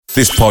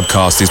This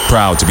podcast is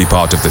proud to be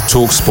part of the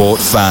TalkSport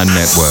Fan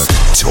Network.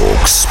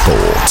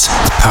 TalkSport.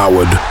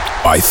 Powered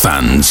by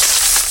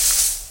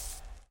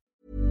fans.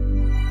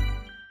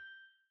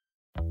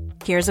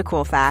 Here's a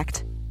cool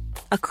fact.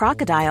 A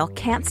crocodile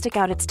can't stick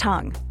out its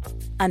tongue.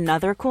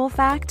 Another cool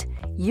fact,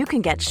 you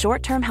can get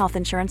short-term health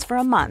insurance for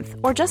a month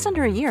or just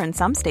under a year in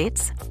some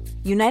states.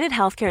 United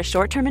Healthcare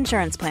short-term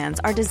insurance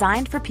plans are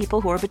designed for people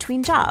who are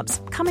between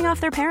jobs, coming off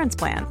their parents'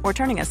 plan, or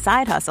turning a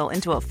side hustle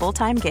into a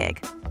full-time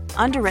gig.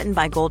 Underwritten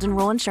by Golden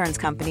Rule Insurance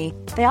Company,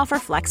 they offer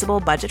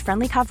flexible,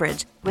 budget-friendly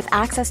coverage with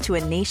access to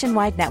a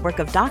nationwide network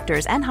of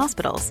doctors and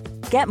hospitals.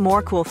 Get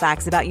more cool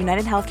facts about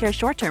United Healthcare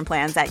short-term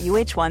plans at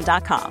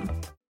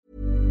uh1.com.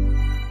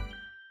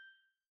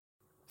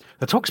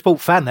 The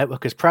TalkSport Fan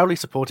Network is proudly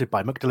supported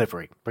by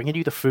McDelivery, bringing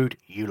you the food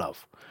you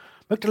love.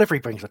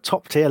 McDelivery brings a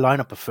top-tier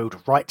lineup of food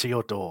right to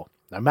your door.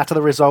 No matter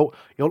the result,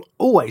 you'll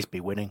always be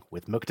winning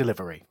with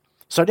McDelivery.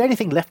 So the only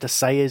thing left to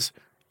say is,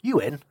 you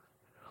in?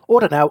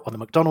 Order now on the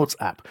McDonald's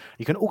app.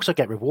 You can also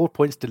get reward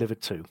points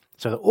delivered too,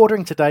 so that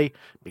ordering today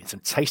means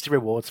some tasty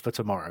rewards for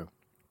tomorrow.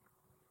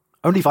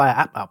 Only via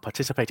app at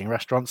participating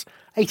restaurants,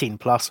 18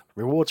 plus,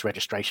 rewards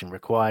registration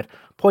required,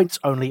 points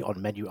only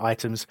on menu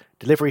items,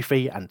 delivery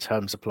fee and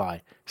terms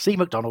apply. See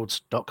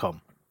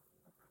mcdonalds.com.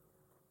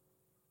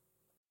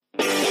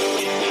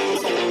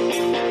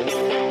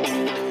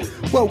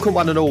 Welcome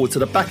one and all to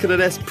the Back of the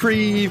Desk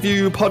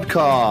Preview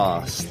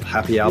Podcast.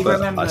 Happy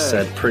Albert, I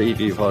said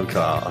Preview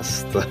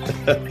Podcast.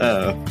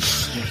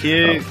 Thank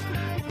you.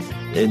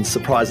 In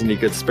surprisingly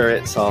good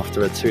spirits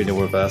after a 2-0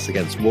 reverse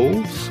against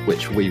Wolves,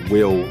 which we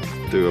will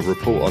do a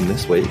report on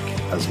this week,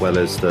 as well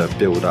as the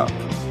build-up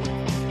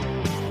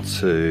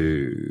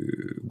to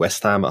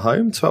West Ham at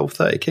home,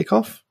 12:30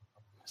 kickoff.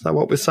 Is that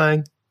what we're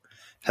saying?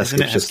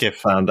 Hesketh just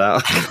found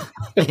out.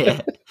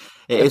 Yeah,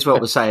 it is what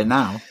we're saying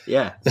now.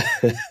 Yeah.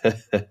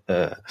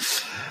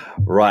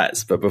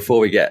 Right, but before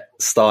we get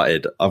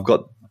started, I've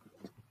got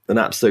an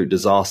absolute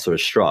disaster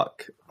has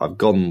struck. I've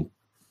gone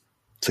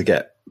to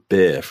get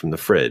beer from the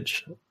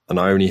fridge, and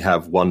I only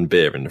have one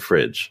beer in the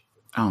fridge.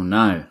 Oh,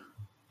 no.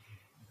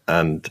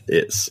 And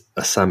it's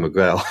a San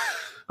Miguel.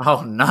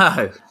 Oh,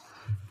 no.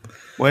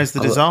 Where's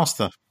the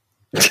disaster?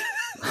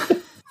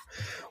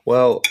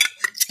 Well,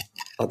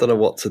 I don't know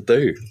what to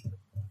do.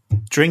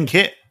 Drink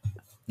it.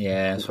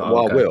 Yeah, that's what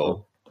well, I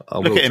will.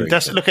 Look at him,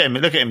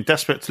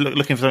 desperate to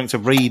looking for something to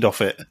read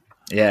off it.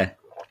 Yeah.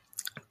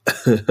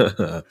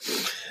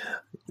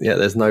 Yeah,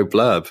 there's no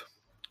blurb.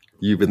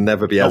 You would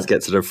never be able to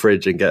get to the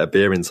fridge and get a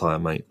beer in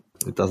time, mate.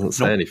 It doesn't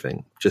say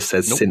anything. Just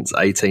says since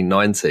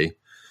 1890.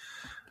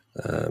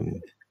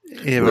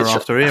 Era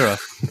after era.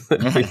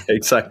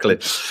 Exactly.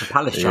 It's a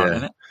Palace chant,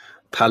 isn't it?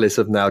 Palace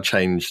have now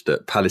changed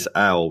that Palace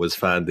Owl was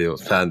founded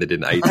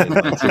in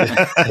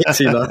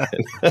 1889.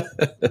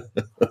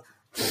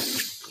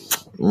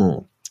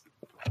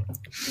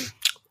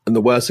 And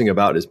the worst thing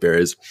about this beer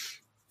is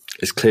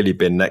it's clearly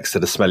been next to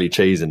the smelly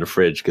cheese in the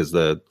fridge because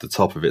the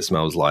top of it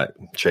smells like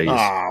cheese.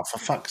 Ah, for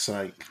fuck's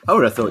sake. I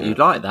would have thought you'd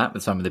like that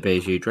with some of the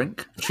beers you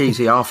drink.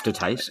 Cheesy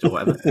aftertaste or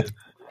whatever.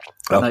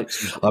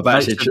 I've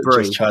actually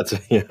just tried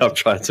to. I've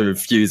tried to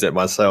infuse it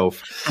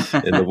myself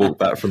in the walk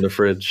back from the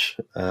fridge.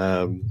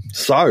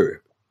 So,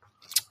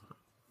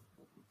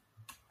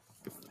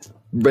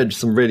 read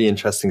some really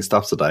interesting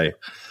stuff today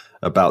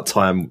about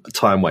time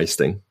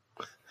wasting.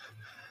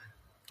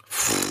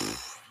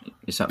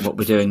 Is that what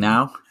we're doing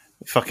now?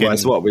 Well,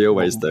 it's what we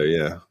always do.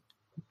 Yeah,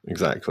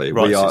 exactly.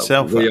 Writes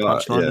itself.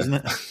 Isn't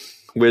it?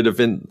 We're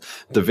the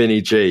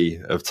Vinny G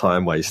of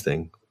time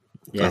wasting.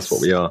 Yes. That's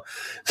what we are.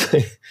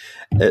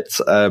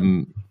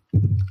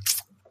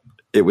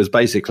 It was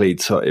basically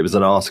it was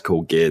an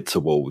article geared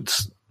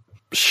towards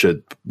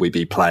should we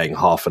be playing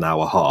half an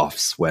hour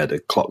halves where the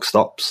clock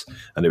stops,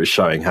 and it was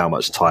showing how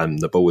much time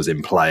the ball was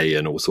in play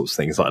and all sorts of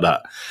things like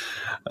that.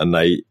 And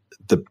the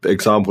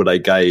example they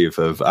gave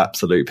of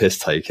absolute piss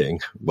taking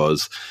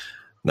was,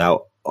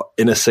 now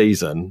in a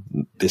season,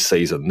 this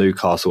season,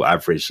 Newcastle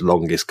average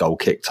longest goal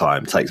kick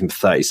time takes them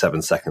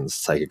 37 seconds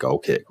to take a goal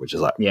kick, which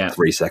is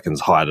 3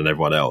 seconds higher than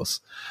everyone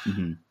else.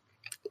 Mm-hmm.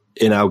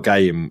 In our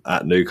game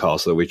at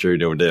Newcastle, we drew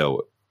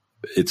 0-0.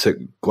 It took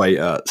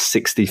Guaita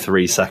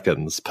 63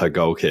 seconds per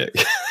goal kick.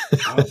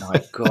 Oh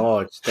my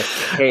God, the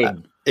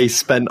king. He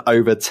spent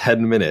over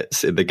 10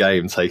 minutes in the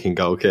game taking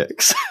goal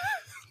kicks.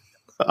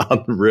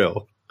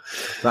 Unreal.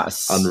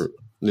 That's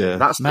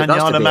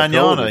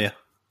manana.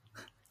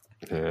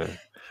 Yeah.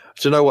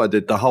 Do you know what I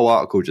did? The whole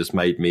article just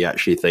made me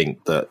actually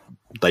think that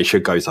they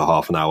should go to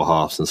half an hour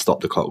halves and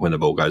stop the clock when the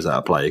ball goes out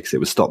of play, because it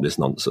would stop this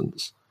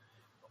nonsense.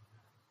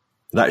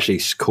 It actually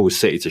caused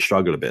City to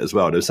struggle a bit as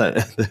well. There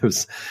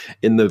was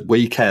in the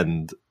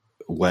weekend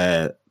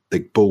where the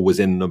ball was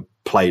in the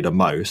play the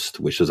most,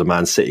 which was a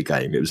Man City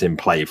game. It was in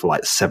play for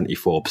like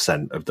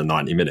 74% of the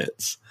 90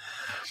 minutes.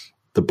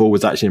 The ball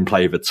was actually in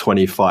play for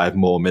 25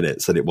 more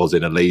minutes than it was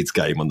in a Leeds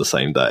game on the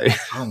same day.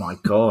 Oh my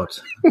God.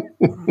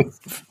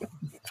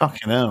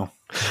 Fucking hell.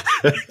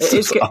 It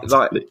is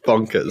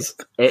bonkers.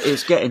 It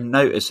is getting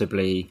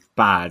noticeably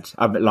bad.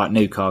 I mean, like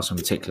Newcastle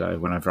in particular,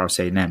 whenever I've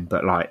seen them,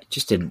 but like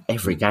just in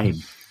every game.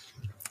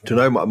 Do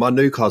you know, my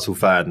Newcastle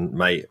fan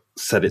mate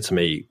said it to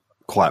me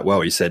quite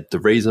well. He said the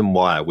reason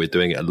why we're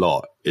doing it a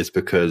lot is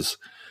because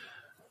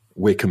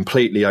we're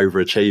completely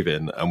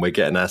overachieving and we're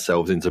getting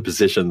ourselves into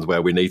positions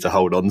where we need to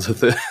hold on to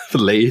the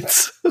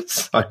leads.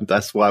 So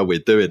that's why we're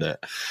doing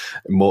it.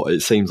 More,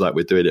 it seems like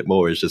we're doing it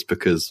more is just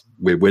because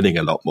we're winning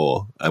a lot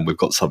more and we've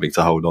got something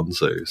to hold on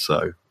to.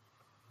 So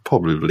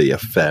probably a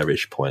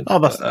fairish point. Oh,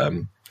 that's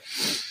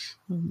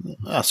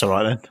all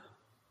right then.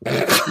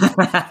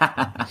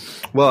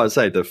 Well, I'd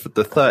say the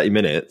 30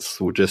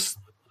 minutes will just,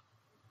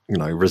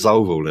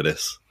 resolve all of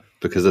this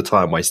because the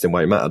time wasting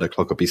won't matter. The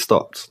clock will be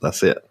stopped.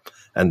 That's it.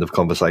 End of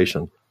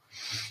conversation.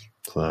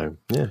 So,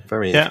 yeah,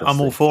 very interesting. Yeah, I'm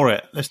all for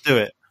it. Let's do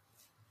it.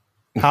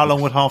 How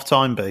long would half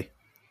time be?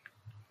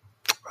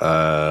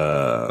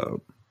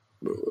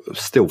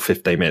 Still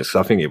 15 minutes.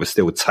 Because I think it would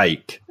still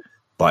take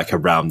like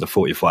around the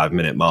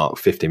 45-minute mark,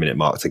 50-minute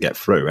mark to get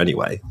through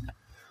anyway.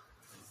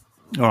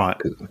 All right.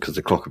 Because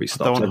the clock would be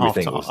stopped.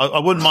 I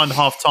wouldn't mind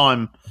half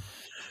time.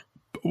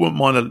 I wouldn't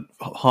mind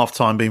a half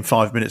time being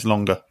 5 minutes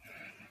longer.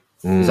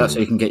 Is that so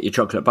you can get your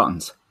chocolate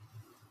buttons?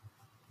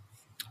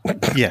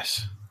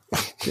 Yes.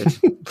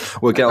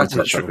 We'll get on to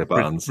the chocolate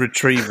buttons.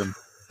 Retrieve them.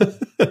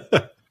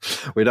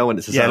 We don't want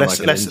it to sound like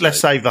let's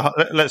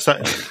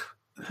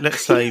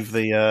save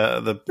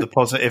the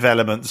positive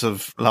elements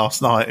of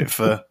last night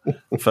for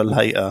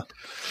later.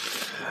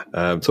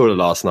 Talking of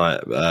last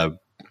night,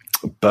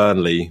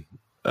 Burnley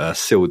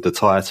sealed the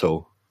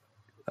title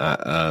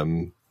at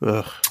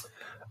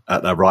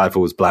their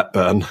rivals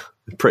Blackburn.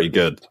 Pretty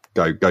good.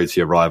 Go to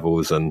your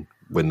rivals and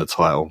win the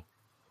title.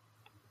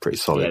 Pretty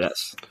solid. Yeah,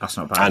 that's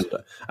not bad.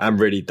 And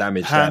really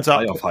damaged hands their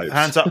up, playoff hopes.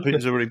 Hands up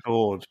who's already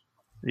bored.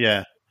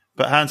 Yeah.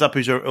 But hands up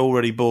who's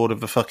already bored of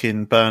the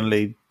fucking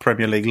Burnley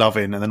Premier League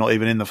loving and they're not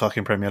even in the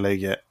fucking Premier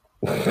League yet.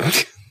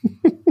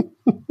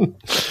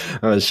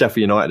 And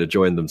Sheffield United have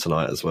joined them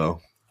tonight as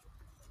well.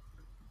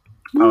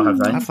 Oh, have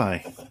they? Have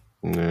they?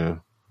 Yeah.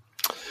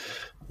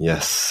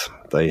 Yes,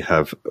 they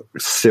have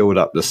sealed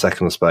up the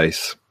second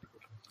space.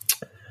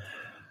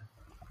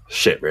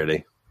 Shit,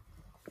 really.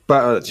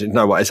 But you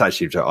know what? It's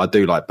actually, I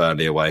do like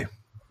Burnley away.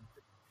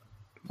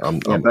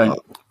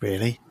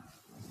 Really?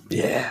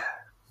 Yeah.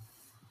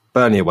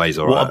 Burnley away's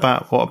all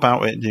right. What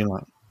about it do you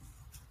like?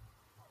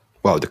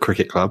 Well, the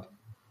cricket club.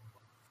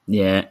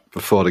 Yeah.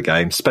 Before the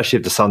game, especially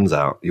if the sun's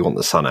out. You want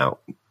the sun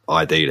out,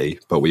 ideally,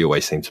 but we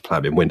always seem to play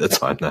them in winter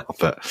time now.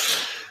 But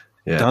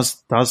yeah.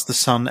 Does the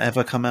sun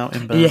ever come out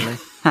in Burnley?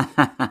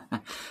 Yeah.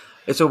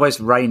 It's always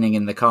raining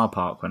in the car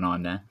park when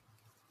I'm there.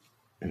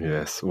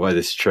 Yes, well,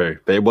 this is true.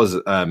 But it was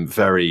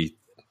very,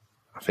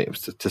 I think it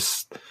was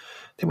just,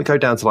 didn't we go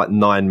down to like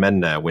 9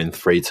 men there, win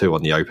 3-2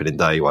 on the opening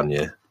day one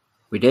year?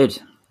 We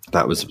did.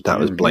 That was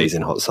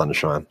blazing hot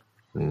sunshine.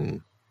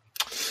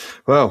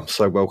 Well,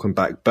 so welcome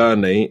back,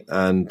 Burnley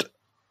and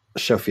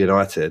Sheffield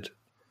United.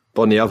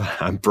 But on the other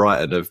hand,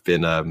 Brighton have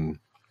been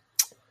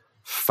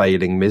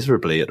failing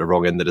miserably at the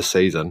wrong end of the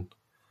season.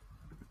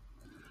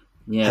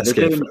 Yeah,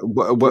 They've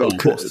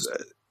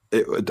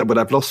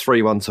lost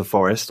 3-1 to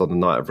Forest on the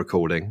night of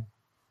recording,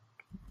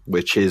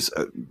 which is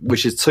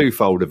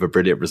twofold of a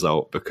brilliant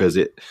result because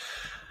it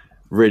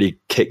really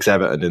kicks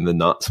Everton in the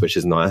nuts, which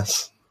is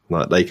nice.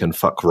 Like they can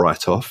fuck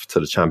right off to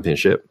the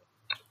Championship.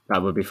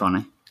 That would be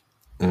funny.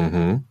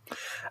 Mm-hmm.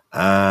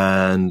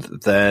 And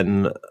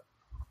then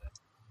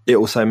it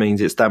also means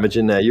it's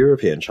damaging their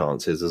European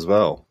chances as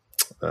well.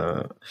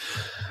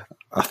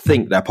 I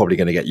think they're probably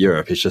going to get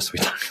Europe. It's just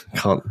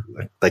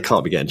they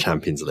can't be getting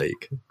Champions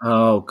League.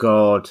 Oh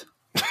God!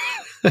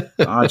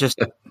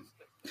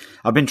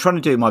 I've been trying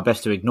to do my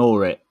best to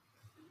ignore it.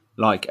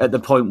 Like at the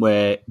point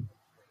where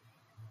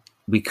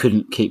we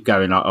couldn't keep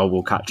going, like, oh,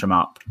 we'll catch them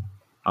up.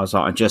 I was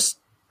like, I'm just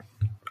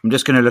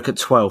going to look at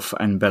 12th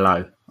and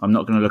below. I'm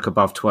not going to look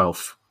above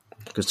 12th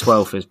because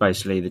 12th is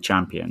basically the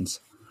champions.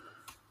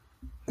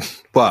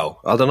 Well,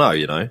 I don't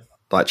know.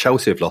 Like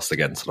Chelsea have lost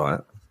again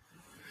tonight,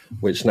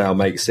 which now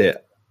makes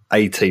it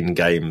 19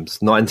 games.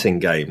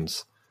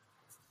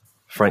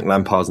 Frank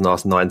Lampard's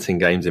last 19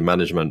 games in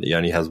management, he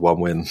only has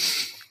 1 win.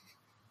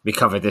 We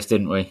covered this,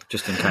 didn't we?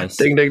 Just in case.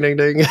 Ding, ding, ding,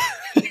 ding.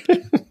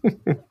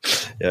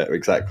 Yeah,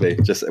 exactly.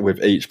 Just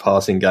with each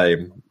passing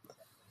game,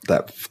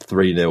 that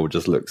 3-0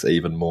 just looks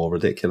even more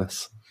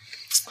ridiculous.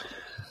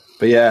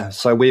 But yeah,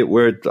 so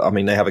we're. I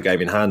mean, they have a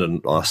game in hand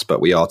on us,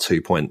 but we are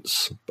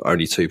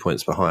only 2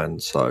 points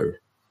behind. So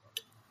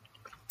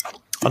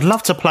I'd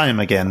love to play him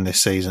again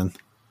this season.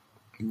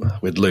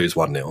 We'd lose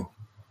 1-0.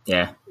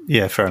 Yeah.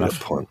 Yeah, fair enough.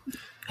 Point.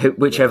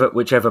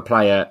 Whichever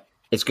player,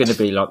 it's going to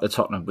be like the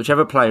Tottenham.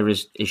 Whichever player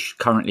is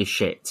currently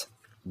shit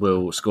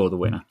will score the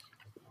winner.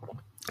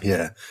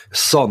 Yeah.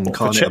 Son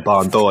can't hit a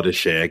barn door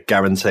this year.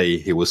 Guarantee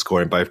he will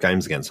score in both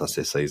games against us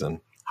this season.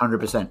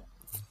 100%.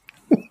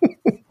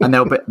 And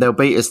they'll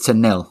beat us to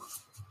 0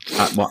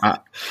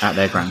 at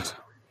their ground.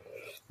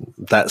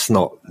 That's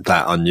not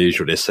that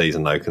unusual this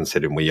season, though,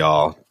 considering we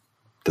are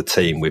the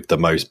team with the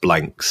most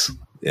blanks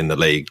in the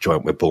league,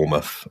 joint with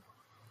Bournemouth.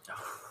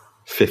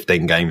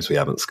 15 games we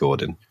haven't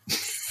scored in.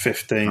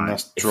 15,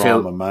 that's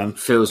drama, man.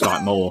 Feels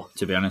like more,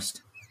 to be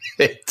honest.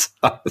 It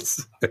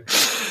does.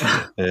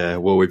 Yeah,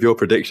 well, with your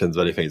predictions,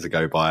 anything to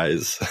go by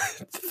is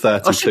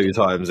 32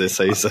 times this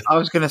season. I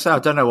was going to say, I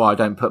don't know why I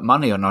don't put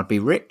money on. I'd be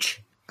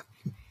rich.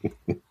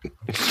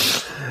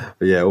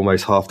 But yeah,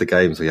 almost half the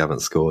games we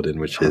haven't scored in,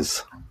 which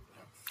is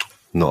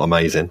not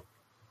amazing.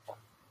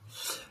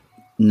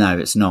 No,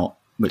 it's not.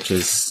 Which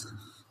is,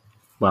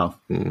 well,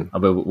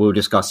 we'll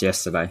discuss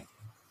yesterday.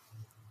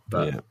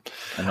 But yeah.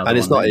 And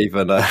it's not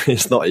even.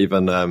 It's not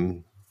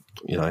even.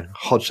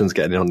 Hodgson's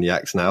getting on the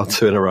axe now,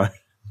 2 in a row.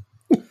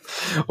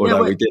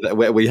 Although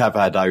we have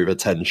had over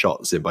 10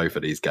 shots in both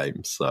of these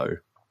games. So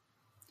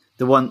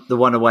the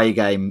one away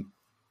game,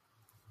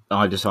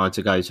 I decided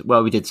to go to.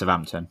 Well, we did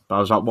Southampton, but I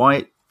was like,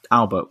 why,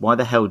 Albert? Why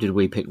the hell did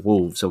we pick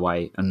Wolves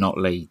away and not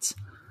Leeds?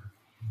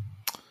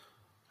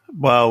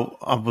 Well,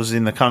 I was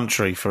in the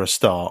country for a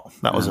start.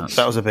 That was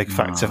a big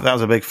factor. That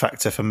was a big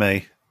factor for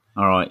me.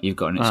 All right, you've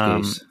got an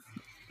excuse.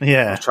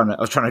 Yeah, I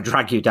was trying to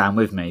drag you down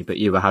with me, but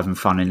you were having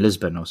fun in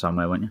Lisbon or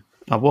somewhere, weren't you?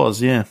 I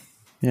was, yeah,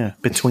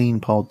 between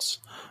pods.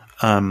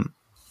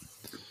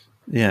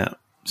 Yeah,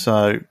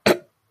 so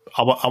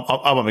I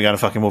won't be going to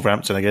fucking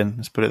Wolverhampton again.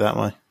 Let's put it that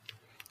way.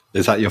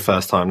 Is that your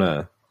first time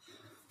there?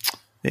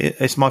 It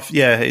is my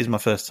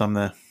first time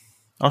there.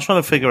 I was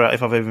trying to figure out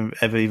if I've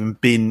ever even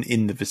been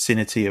in the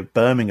vicinity of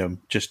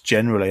Birmingham, just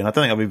generally, and I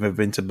don't think I've even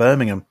been to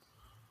Birmingham.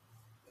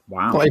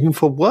 Wow. Not even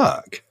for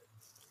work?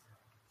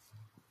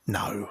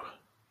 No.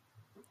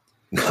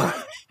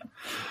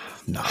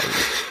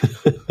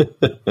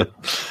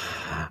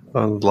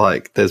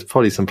 Like, there's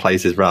probably some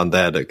places around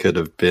there that could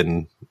have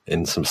been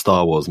in some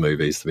Star Wars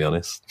movies, to be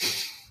honest.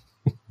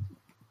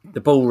 The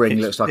Bull Ring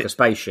looks like a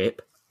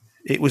spaceship.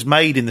 It was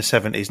made in the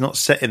 70s, not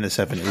set in the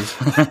 70s.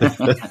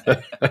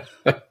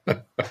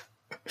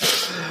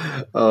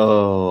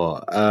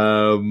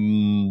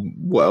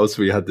 What else have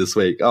we had this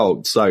week?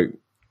 Oh, so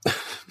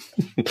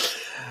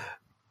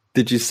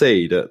did you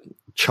see that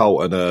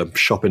Charlton are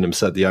shopping them?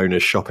 Said the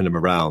owner's shopping them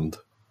around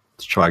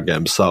to try and get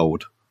them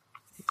sold,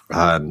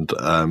 and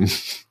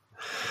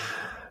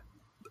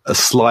a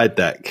slide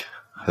deck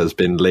has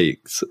been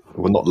leaked.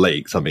 Well, not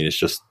leaked. I mean, it's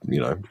just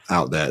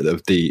out there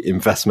of the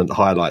investment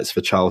highlights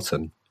for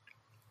Charlton,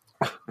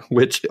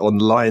 which on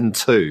line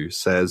 2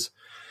 says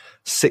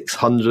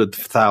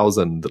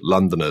 600,000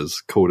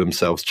 Londoners call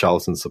themselves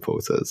Charlton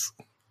supporters.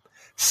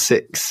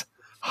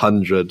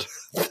 600,000.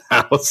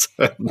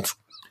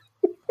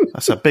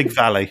 That's a big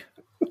valley.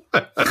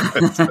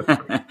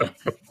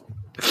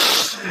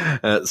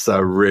 It's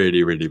a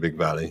really, really big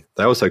valley.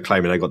 They're also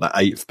claiming they got the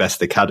 8th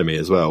best academy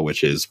as well,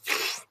 which is,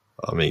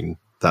 I mean,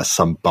 that's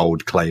some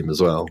bold claim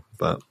as well.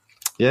 But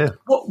yeah.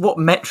 What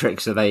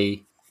metrics are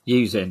they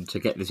using to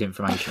get this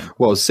information?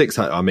 Well,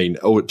 600. I mean,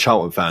 all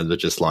Charlton fans are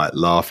just like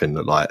laughing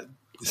that like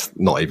it's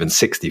not even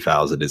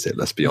 60,000, is it?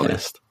 Let's be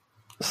honest.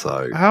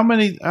 So how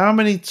many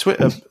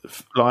Twitter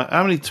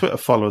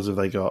followers have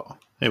they got?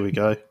 Here we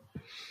go.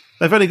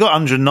 They've only got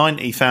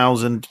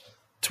 190,000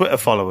 Twitter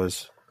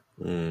followers.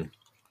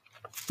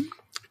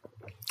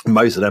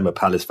 Most of them are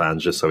Palace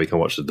fans, just so we can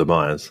watch the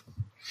demise.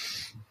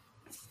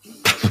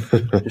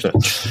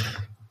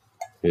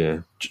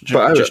 Yeah,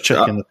 just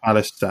checking the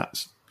Palace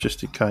stats,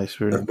 just in case.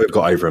 We've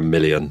got over 1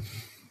 million.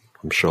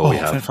 I'm sure we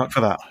have.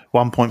 For that,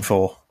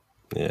 1.4.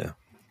 Yeah.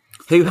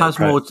 Who has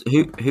more?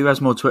 Who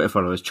has more Twitter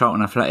followers?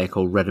 Charlton Athletic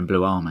or Red and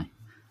Blue Army?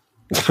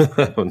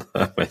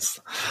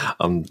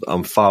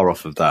 I'm far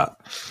off of that.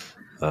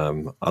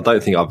 I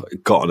don't think I've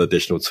got an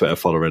additional Twitter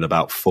follower in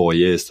about 4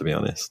 years, to be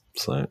honest.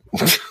 So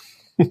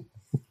you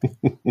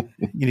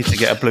need to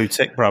get a blue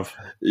tick, bruv.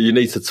 You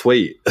need to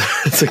tweet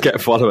to get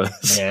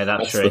followers. Yeah,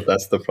 that's true.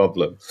 That's the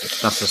problem.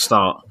 That's the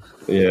start.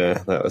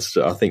 Yeah,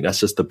 I think that's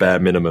just the bare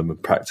minimum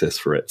of practice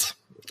for it.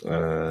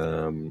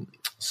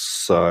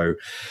 So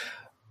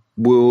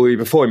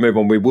before we move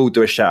on, we will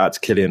do a shout out to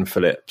Killian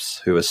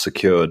Phillips, who has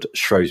secured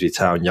Shrewsbury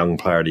Town Young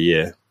Player of the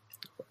Year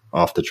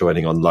after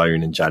joining on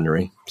loan in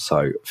January.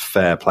 So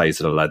fair play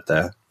to the lad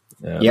there.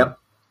 Yep.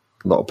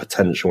 A lot of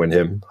potential in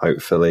him.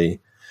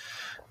 Hopefully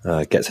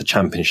gets a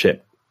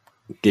championship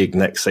gig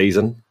next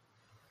season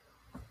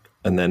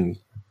and then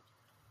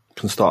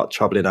can start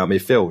troubling our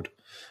midfield.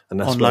 And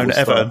that's on loan at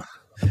Everton.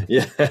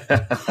 Yeah.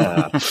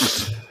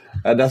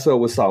 And that's where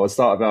we'll start. We'll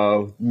start with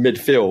our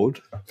midfield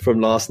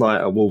from last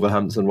night at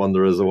Wolverhampton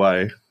Wanderers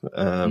away.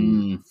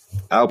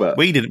 Albert.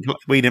 We didn't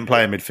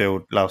play in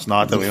midfield last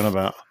night that we on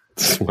about.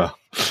 Well,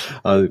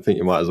 I think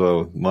you might as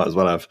well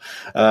have.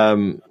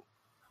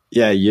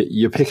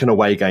 You're picking a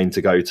away game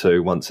to go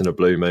to once in a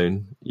blue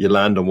moon. You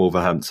land on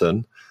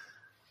Wolverhampton.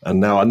 And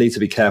now I need to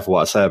be careful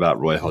what I say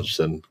about Roy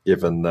Hodgson,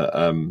 given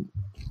that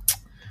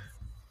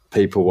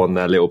people on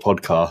their little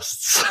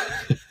podcasts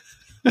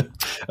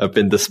have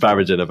been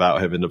disparaging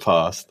about him in the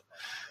past.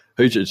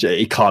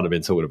 He can't have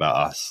been talking about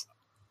us.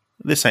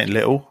 This ain't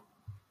little.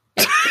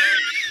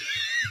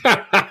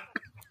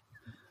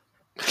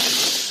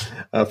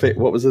 I think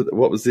what was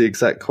the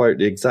exact quote?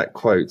 The exact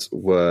quote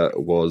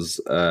was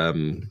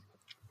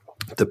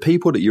the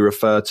people that you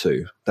refer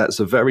to. That's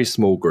a very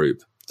small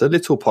group. The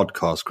little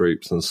podcast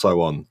groups and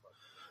so on.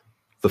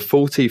 The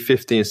 40,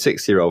 50 and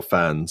 60-year-old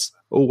fans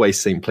always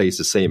seem pleased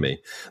to see me.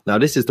 Now,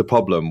 this is the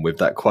problem with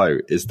that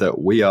quote, is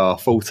that we are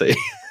 40.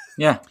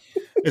 Yeah.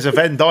 There's a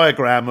Venn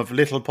diagram of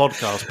little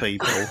podcast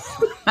people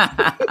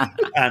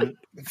and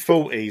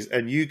 40s,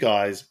 and you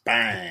guys,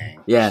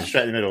 bang, Yeah.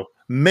 straight in the middle.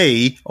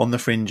 Me on the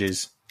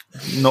fringes.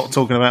 Not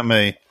talking about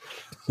me.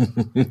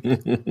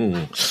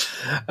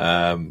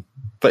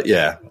 But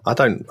yeah, I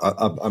don't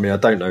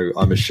know.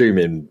 I'm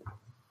assuming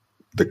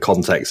the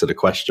context of the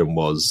question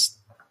was,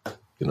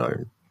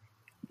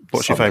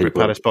 What's your some favourite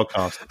people- Palace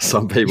podcast?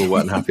 Some people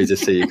weren't happy to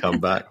see you come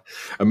back.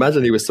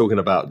 Imagine he was talking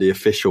about the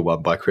official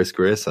one by Chris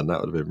Grierson. That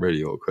would have been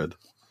really awkward.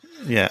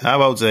 Yeah,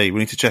 how old's he? We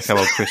need to check how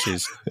old Chris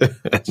is.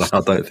 No,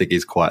 I don't think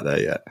he's quite there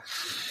yet.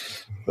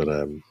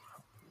 But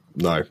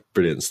no,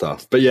 brilliant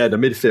stuff. But yeah, the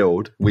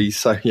midfield, we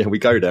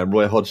go there and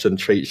Roy Hodgson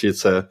treats you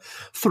to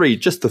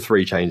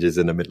three changes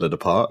in the middle of the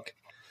park.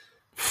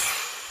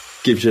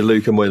 Gives you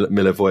Luka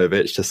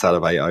Milivojevic to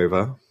salivate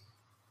over.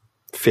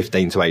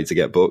 15-8 to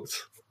get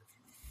booked.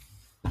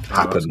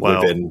 Happened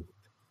within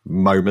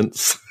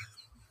moments.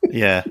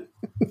 Yeah.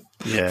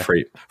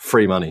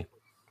 Free money.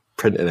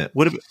 Printing it.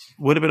 Would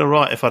have been all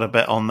right if I'd have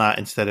bet on that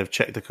instead of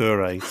check the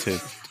Cure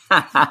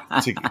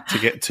to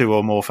get 2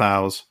 or more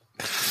fouls.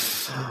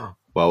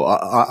 Well,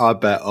 I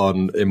bet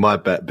in my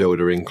bet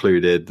builder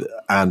included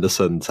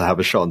Anderson to have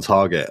a shot on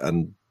target,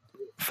 and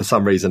for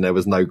some reason there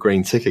was no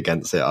green tick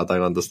against it. I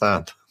don't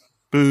understand.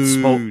 Boo.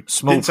 Small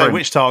Didn't say print.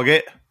 which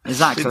target.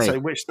 Exactly. Didn't say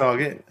which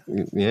target.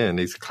 Yeah,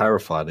 needs to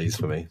clarify these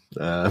for me.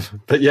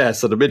 But yeah,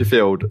 so the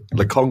midfield,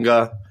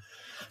 Lokonga,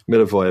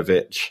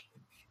 Milivojevic,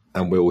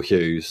 and Will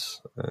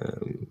Hughes.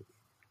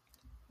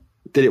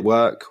 Did it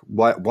work?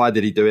 Why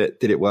did he do it?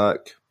 Did it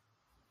work?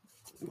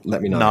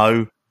 Let me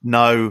know.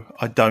 No,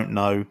 I don't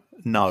know.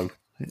 No.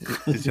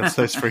 It's just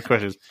those 3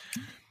 questions.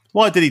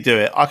 Why did he do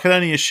it? I can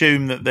only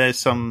assume that there's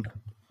some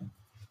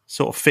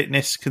sort of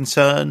fitness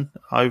concern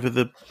over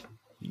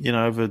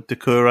over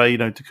Doucouré.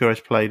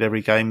 Doucouré's played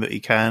every game that he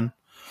can.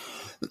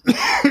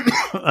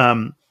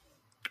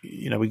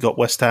 We got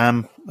West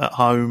Ham at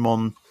home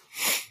on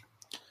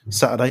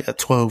Saturday at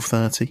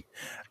 12:30.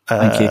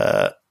 Thank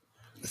you.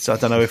 So I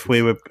don't know if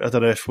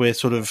we're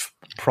sort of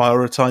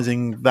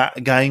prioritising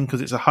that game because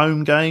it's a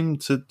home game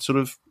to sort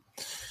of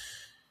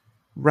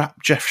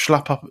wrap Jeff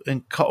Schlupp up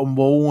in cotton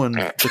wool and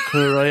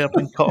Doucouré up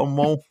in cotton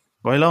wool.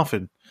 Why are you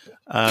laughing?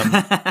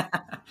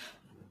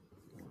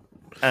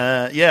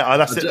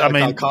 That's it. I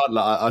mean, I can't.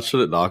 I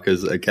shouldn't laugh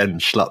because again,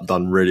 Schlupp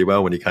done really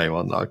well when he came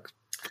on. I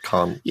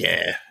can't.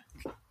 Yeah.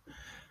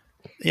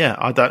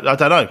 I don't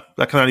know.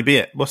 That can only be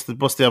it. What's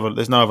the other?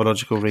 There's no other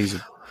logical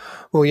reason.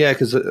 Well, yeah,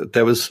 because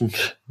there was some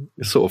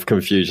sort of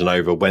confusion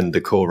over when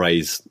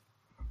Doucouré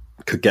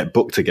could get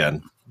booked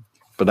again,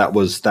 but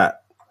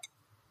that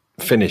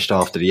finished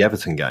after the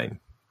Everton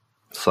game.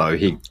 So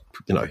he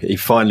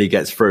finally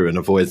gets through and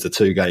avoids the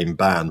 2-game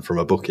ban from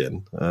a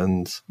booking.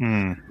 And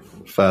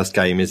first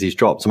game is he's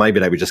dropped. So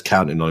maybe they were just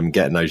counting on him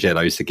getting those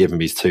yellows to give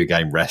him his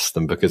 2-game rest.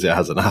 And because it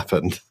hasn't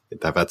happened,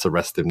 they've had to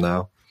rest him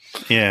now.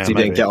 Yeah, he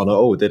didn't get on at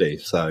all, did he?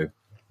 So,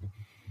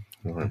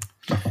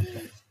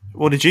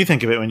 what did you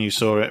think of it when you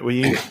saw it? Were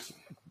you?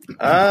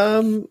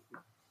 I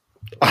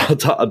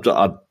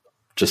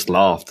just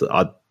laughed.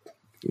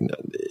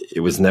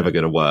 It was never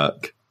going to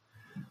work.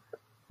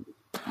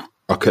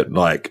 I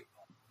couldn't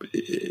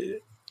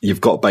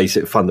you've got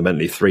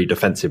fundamentally 3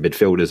 defensive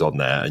midfielders on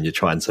there, and you're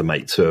trying to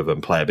make 2 of them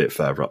play a bit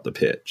further up the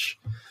pitch.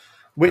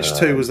 Which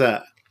 2 was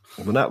that?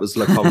 Well, that was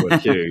Lokonga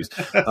and Hughes.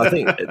 I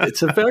think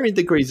it's a varying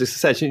degrees of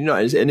success. And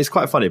it's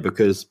quite funny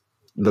because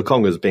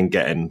Lokonga's been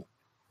getting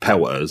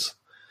pelters,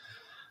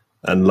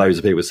 and loads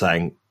of people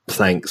saying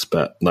thanks,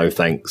 but no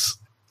thanks.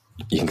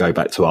 You can go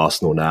back to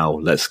Arsenal now.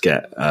 Let's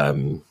get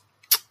God,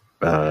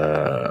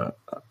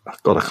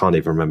 I can't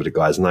even remember the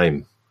guy's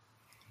name.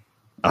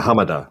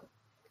 Ahamada.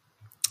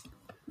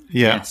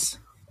 Yes.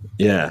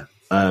 Yeah.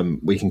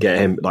 We can get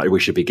him, we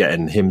should be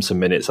getting him some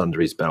minutes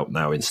under his belt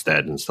now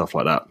instead and stuff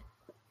like that.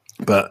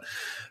 But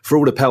for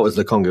all the pelters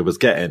Lokonga was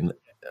getting,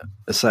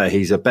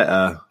 he's a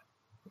better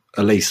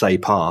Elise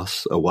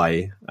pass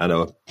away and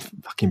a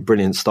fucking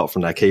brilliant stop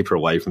from their keeper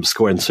away from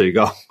scoring 2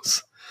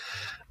 goals.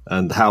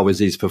 And how was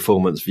his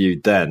performance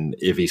viewed then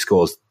if he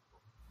scores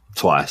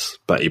twice,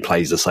 but he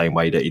plays the same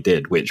way that he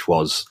did, which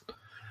was,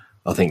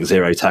 I think,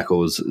 0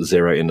 tackles,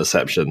 0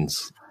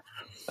 interceptions,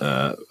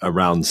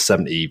 around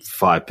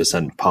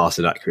 75%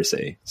 passing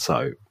accuracy.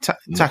 So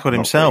tackled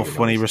himself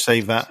when he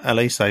received that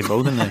Elise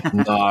ball, didn't he?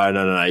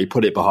 No. He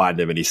put it behind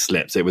him and he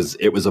slipped. It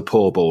was a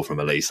poor ball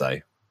from Elise.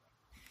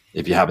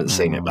 If you haven't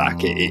seen it back,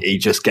 he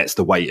just gets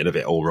the weighting of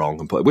it all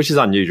wrong, which is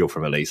unusual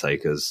from Elise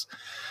because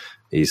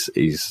he's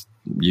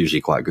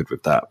usually quite good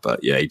with that.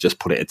 But yeah, he just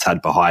put it a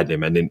tad behind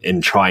him, and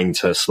in trying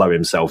to slow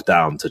himself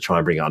down to try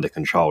and bring it under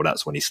control,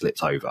 that's when he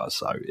slipped over.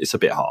 So it's a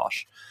bit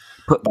harsh.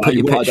 I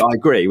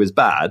agree, it was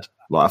bad.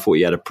 I thought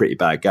he had a pretty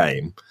bad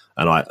game,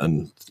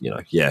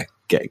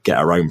 get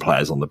our own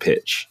players on the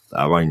pitch,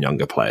 our own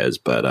younger players.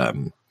 But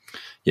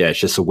it's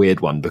just a weird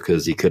one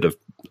because he could have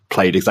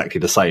played exactly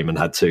the same and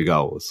had 2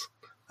 goals,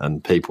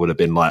 and people would have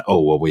been like,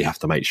 "Oh, well, we have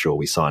to make sure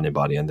we sign him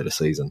by the end of the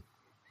season."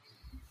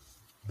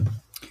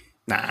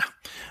 Nah.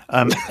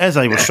 Eze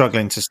was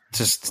struggling to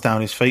stay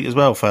on his feet as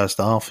well first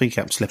half. He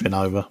kept slipping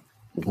over.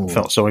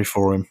 Felt sorry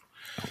for him.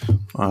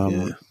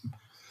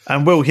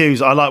 And Will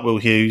Hughes, I like Will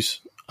Hughes,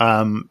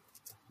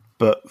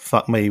 but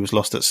fuck me, he was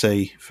lost at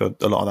sea for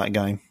a lot of that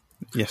game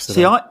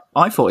yesterday. See,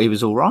 I thought he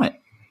was all right.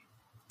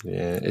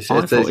 Yeah, I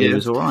thought he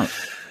was all right.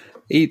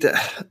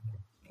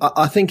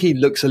 I think he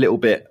looks a little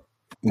bit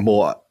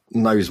more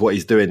knows what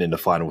he's doing in the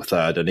final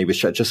third, and he was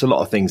just a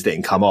lot of things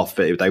didn't come off,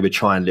 but they were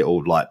trying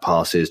little like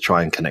passes,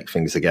 try and connect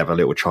things together,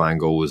 little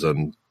triangles,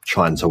 and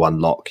trying to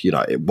unlock,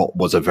 what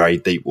was a very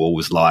deep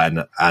Wolves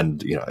line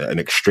and an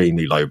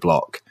extremely low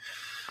block.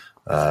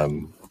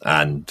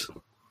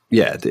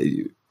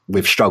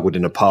 We've struggled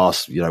in the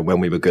past. When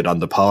we were good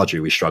under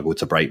Pardew, we struggled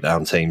to break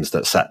down teams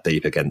that sat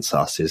deep against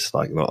us. It's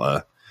like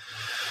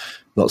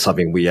not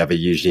something we ever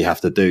usually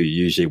have to do.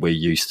 Usually we're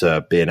used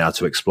to being able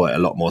to exploit a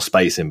lot more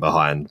space in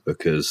behind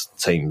because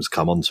teams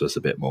come onto us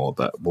a bit more.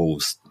 But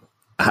Wolves,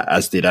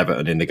 as did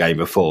Everton in the game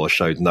before,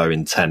 showed no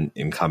intent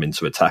in coming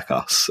to attack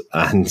us.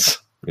 And,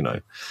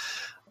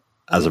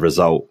 as a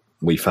result,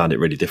 we found it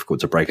really difficult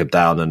to break them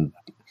down. And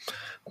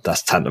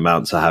that's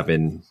tantamount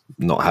to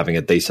not having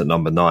a decent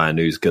number 9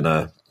 who's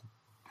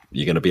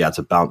you're going to be able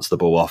to bounce the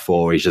ball off,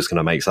 or he's just going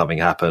to make something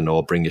happen,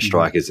 or bring your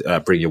strikers,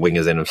 bring your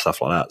wingers in and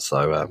stuff like that.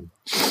 So,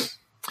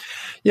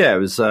 it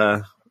was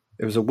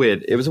a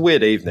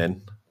weird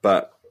evening.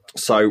 But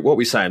so what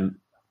we're saying,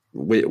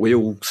 we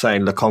all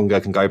saying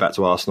Lokonga can go back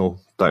to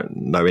Arsenal.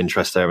 No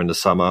interest there in the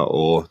summer,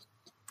 or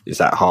is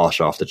that harsh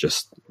after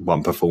just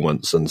one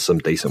performance and some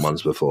decent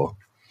ones before?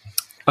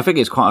 I think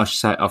it's quite harsh to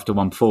say after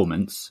one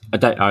performance.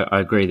 I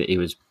agree that he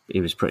was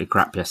pretty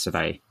crap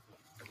yesterday,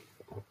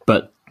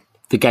 but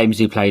the games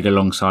he played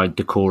alongside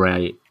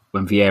Doucouré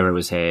when Vieira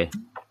was here,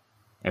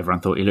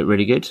 everyone thought he looked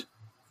really good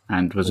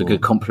and was a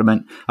good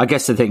compliment. I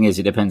guess the thing is,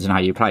 it depends on how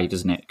you play,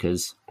 doesn't it?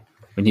 Because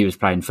when he was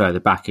playing further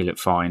back, he looked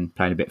fine.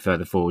 Playing a bit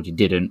further forward, he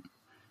didn't.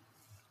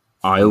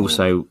 I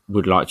also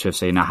would like to have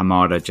seen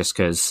Ahamada, just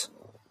because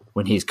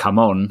when he's come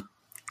on,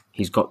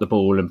 he's got the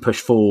ball and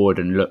pushed forward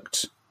and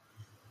looked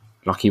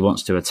like he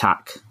wants to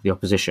attack the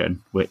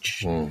opposition,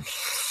 which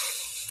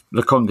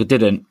Lokonga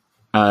didn't.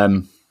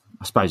 I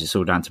suppose it's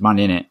all down to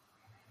money, innit?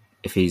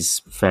 If he's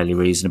fairly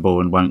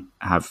reasonable and won't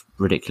have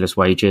ridiculous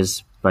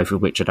wages, both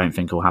of which I don't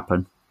think will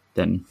happen,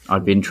 then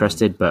I'd be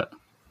interested, but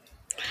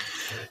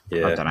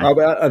yeah, I don't know.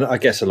 And I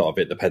guess a lot of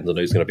it depends on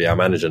who's going to be our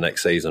manager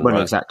next season. Well,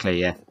 right? exactly,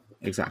 yeah.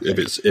 Exactly.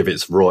 If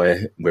it's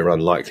Roy, we're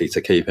unlikely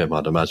to keep him,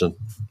 I'd imagine.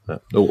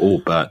 All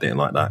Bert didn't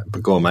like that.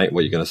 But go on, mate,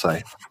 what are you going to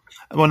say?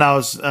 Well,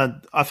 now,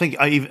 I think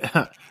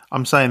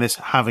I'm saying this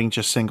having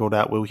just singled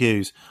out Will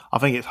Hughes. I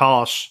think it's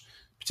harsh,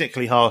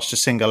 particularly harsh to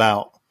single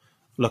out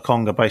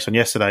Lokonga based on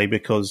yesterday,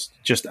 because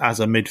just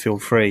as a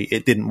midfield free,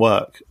 it didn't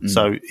work.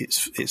 So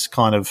it's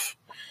kind of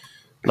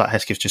like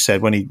Hesketh just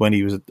said, when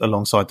he was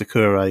alongside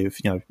Doucouré,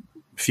 a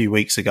few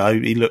weeks ago,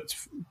 he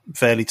looked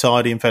fairly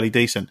tidy and fairly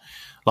decent.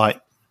 Like,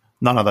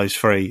 none of those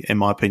three, in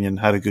my opinion,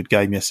 had a good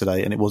game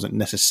yesterday, and it wasn't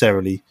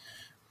necessarily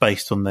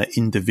based on their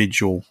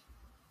individual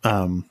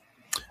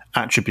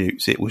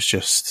attributes. It was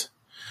just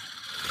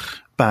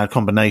bad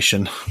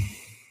combination.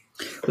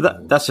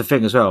 But that's the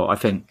thing as well. I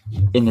think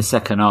in the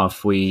second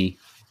half, we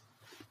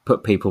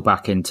put people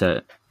back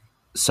into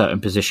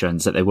certain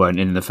positions that they weren't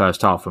in the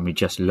first half, and we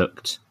just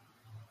looked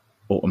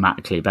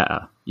automatically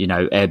better.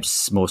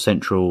 Ebbs more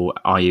central,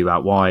 Ayew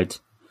out wide.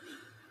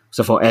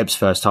 So I thought Ebbs'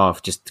 first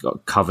half just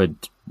got covered.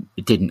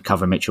 It didn't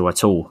cover Mitchell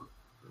at all,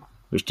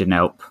 which didn't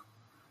help.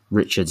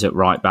 Richards at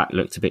right back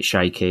looked a bit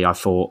shaky, I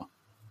thought.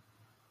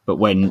 But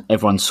when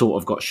everyone sort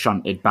of got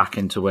shunted back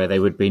into where they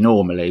would be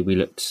normally, we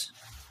looked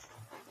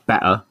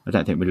better. I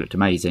don't think we looked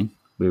amazing.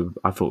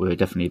 I thought we were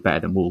definitely better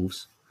than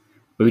Wolves.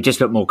 But we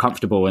just looked more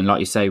comfortable. And like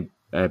you say,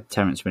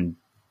 Terence,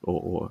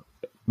 or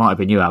it might have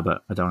been you,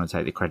 Albert, I don't want to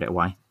take the credit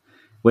away.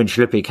 When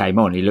Schluppy came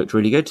on, he looked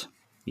really good.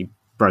 He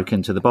broke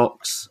into the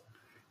box.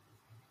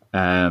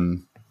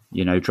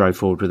 Drove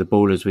forward with the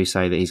ball, as we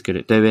say that he's good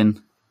at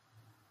doing.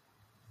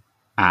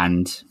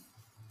 And,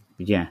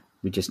 yeah,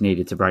 we just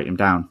needed to break him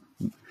down.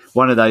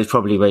 One of those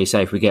probably where you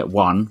say if we get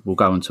one, we'll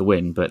go on to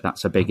win, but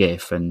that's a big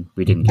if, and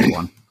we didn't get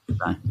one.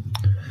 So.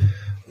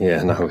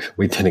 Yeah, no,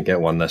 we didn't get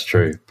one, that's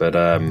true. But,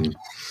 I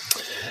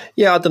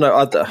don't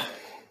know.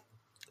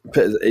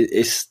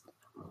 It's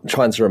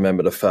trying to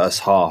remember the first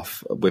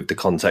half with the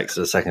context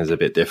of the second is a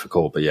bit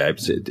difficult, but yeah,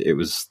 it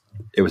was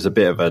a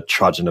bit of a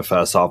trudge in the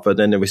first half, but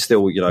then there was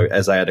still,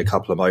 Eze had a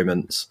couple of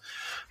moments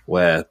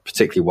where,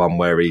 particularly one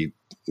where he,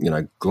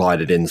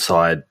 glided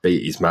inside,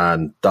 beat his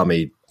man,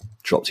 dummy,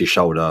 dropped his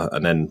shoulder,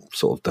 and then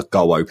sort of the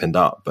goal opened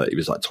up, but he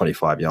was like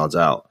 25 yards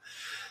out.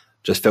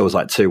 Just feels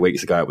like 2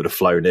 weeks ago it would have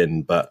flown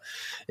in, but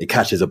it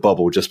catches a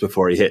bobble just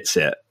before he hits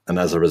it, and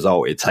as a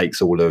result, it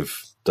takes all of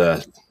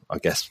the, I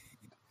guess,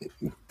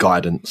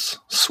 guidance,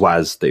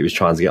 swaz that he was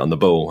trying to get on the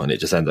ball, and it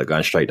just ended up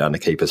going straight down the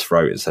keeper's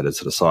throat instead of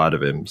to the side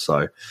of him.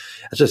 So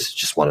it's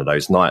just one of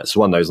those nights.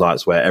 One of those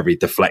nights where every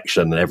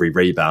deflection and every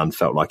rebound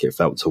felt like it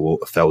fell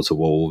to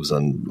Wolves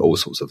and all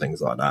sorts of things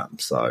like that.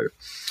 So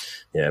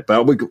yeah,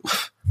 but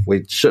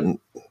we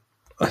shouldn't.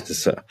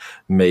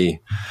 me,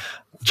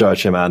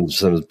 Joachim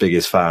Andersen's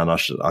biggest fan.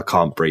 I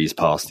can't breeze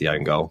past the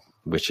own goal,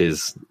 which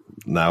is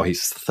now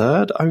his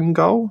third own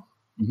goal,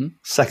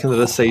 second of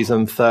the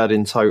season, third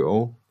in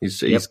total.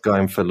 He's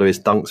going for Lewis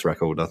Dunk's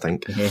record, I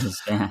think. It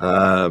is,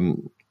 yeah.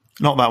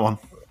 Not that one.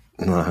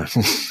 No.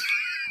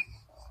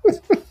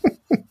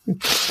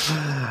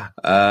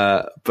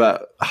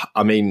 But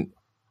I mean,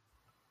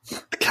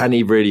 can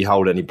he really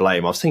hold any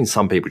blame? I've seen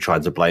some people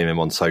trying to blame him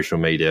on social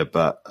media,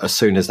 but as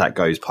soon as that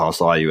goes past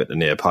Ayew at the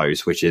near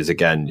post, which is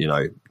again,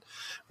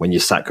 when you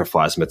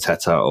sacrifice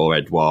Mateta or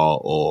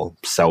Edouard or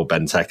sell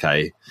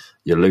Benteke,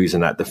 you're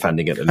losing that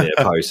defending at the near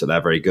post that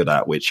they're very good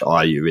at, which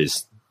Ayew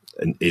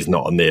is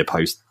not a near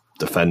post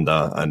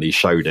defender, and he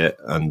showed it.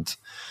 And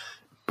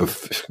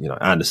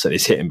Andersen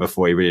is hitting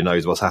before he really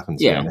knows what's happened.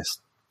 To be honest.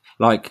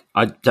 Like,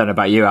 I don't know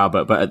about you,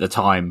 Albert, but at the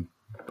time,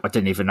 I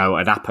didn't even know what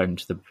had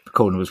happened. The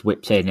corner was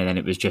whipped in and then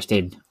it was just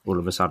in all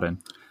of a sudden.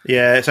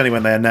 Yeah, it's only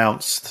when they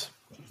announced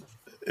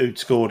who'd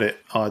scored it,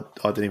 I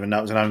didn't even know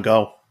it was an own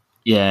goal.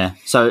 Yeah,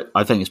 so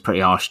I think it's pretty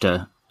harsh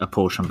to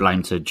apportion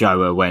blame to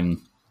Joa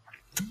when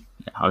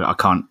I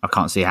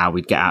can't see how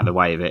we'd get out of the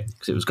way of it,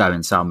 because it was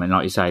going some. And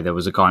like you say, there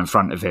was a guy in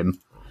front of him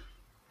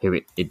who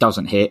it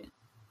doesn't hit,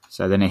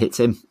 so then it hits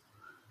him.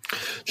 Do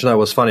you know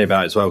what's funny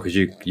about it as well? Because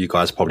you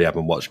guys probably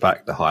haven't watched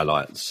back the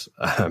highlights.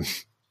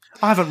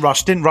 I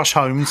didn't rush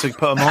home to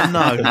put them on,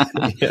 no.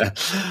 Yeah.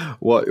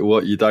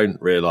 What you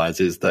don't realise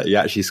is that he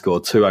actually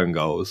scored 2 own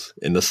goals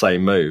in the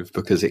same move,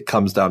 because it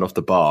comes down off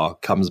the bar,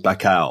 comes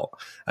back out,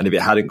 and if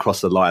it hadn't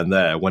crossed the line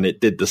there, when it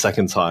did the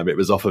second time, it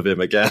was off of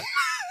him again.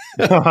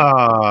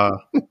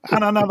 And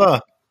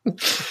another.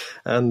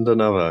 And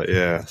another,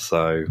 yeah.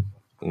 So,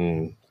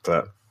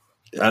 but...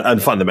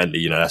 And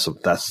fundamentally,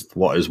 that's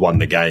what has won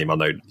the game. I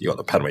know you got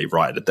the penalty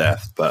right at the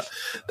death, but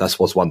that's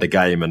what's won the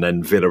game. And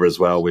then Villa as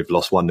well. We've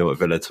lost 1-0 at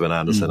Villa to an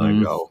Andersen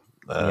own goal.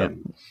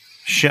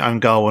 Shit own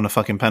goal and a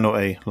fucking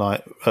penalty,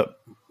 like at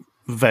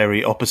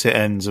very opposite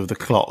ends of the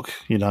clock.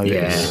 Yeah.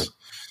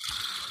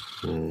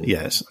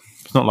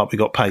 It's not like we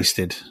got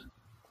pasted.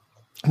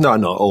 No,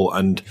 not at all.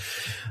 And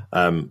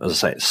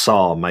as I say,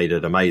 Sarr made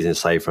an amazing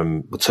save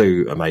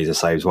 2 amazing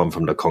saves. One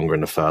from Lokonga in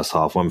the first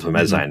half, one from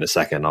Eze in the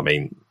second. I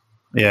mean.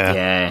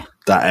 Yeah.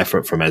 That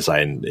effort from Eze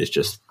is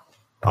just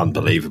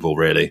unbelievable,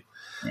 really.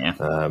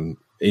 Yeah.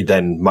 He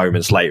then,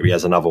 moments later, he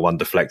has another one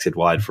deflected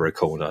wide for a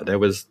corner. There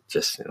was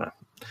just,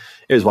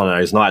 it was one of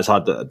those nights. I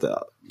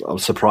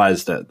was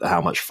surprised at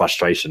how much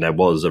frustration there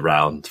was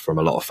around from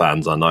a lot of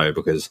fans I know,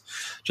 because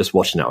just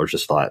watching it, I was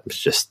just like,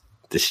 this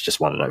is just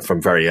one of those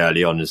from very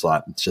early on. It's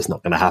like, it's just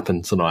not going to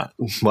happen tonight.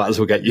 Might as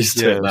well get used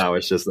to it now.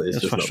 It's just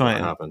not going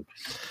to happen.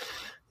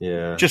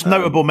 Yeah. Just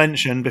notable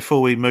mention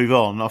before we move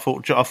on. I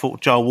thought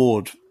Joel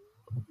Ward,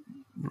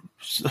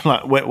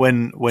 like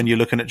when you're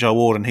looking at Joel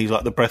Ward and he's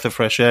like the breath of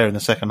fresh air in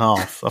the second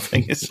half. I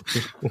think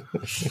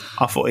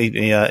I thought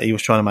he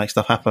was trying to make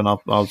stuff happen. I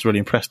was really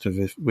impressed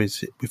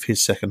with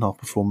his second half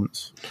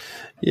performance.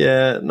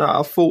 Yeah, no,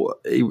 I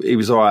thought he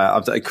was all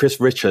right. Chris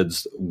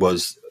Richards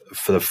was,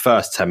 for the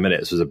first 10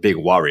 minutes, was a big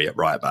worry at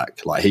right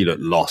back. Like, he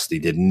looked lost. He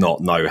did not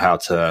know how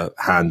to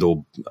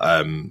handle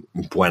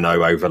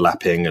Bueno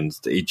overlapping, and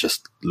he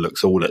just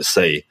looks all at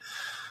sea.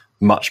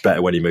 Much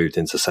better when he moved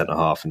into centre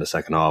half in the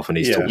second half, and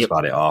he's talked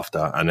about it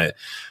after. And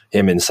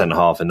him in centre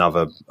half,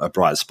 a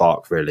bright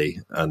spark, really.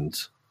 And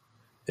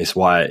it's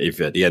why,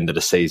 if at the end of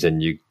the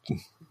season you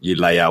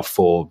lay out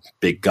 4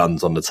 big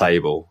guns on the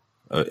table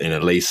in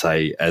Elise,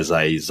 Eze,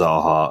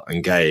 Zaha,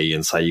 and Gay,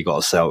 and say you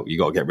got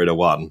to get rid of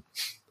one.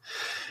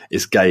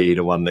 It's Gay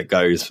the one that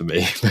goes for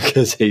me,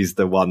 because he's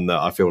the one that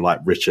I feel like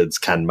Richards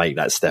can make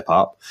that step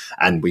up,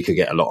 and we could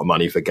get a lot of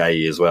money for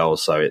Gay as well.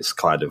 So it's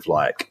kind of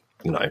like,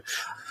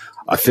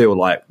 I feel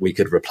like we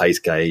could replace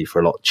Gay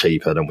for a lot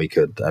cheaper than we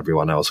could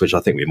everyone else, which I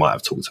think we might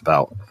have talked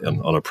about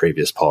on a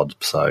previous pod.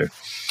 So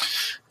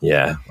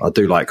yeah, I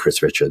do like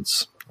Chris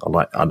Richards. I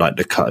like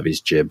the cut of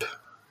his jib.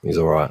 He's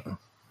all right.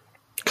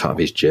 Cut of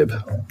his jib.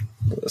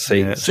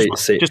 See,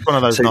 just one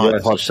of those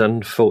nights.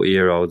 Hodgson,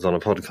 40-year-olds on a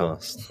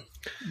podcast.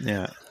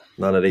 Yeah.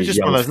 None of these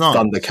young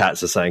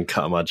Thundercats are saying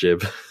 "cut my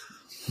jib."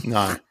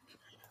 No,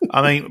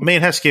 I mean, me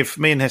and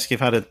Hesketh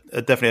had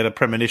definitely had a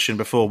premonition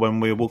before when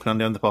we were walking on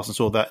the underpass and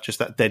saw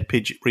that dead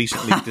pigeon,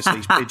 recently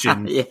deceased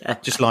pigeon,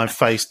 just lying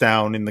face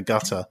down in the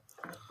gutter.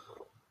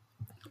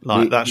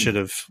 Like,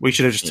 we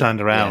should have just turned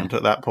around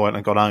at that point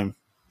and got home.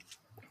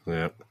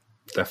 Yeah,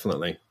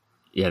 definitely.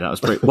 Yeah, that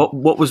was pretty.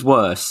 What was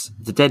worse,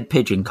 the dead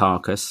pigeon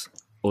carcass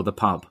or the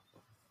pub?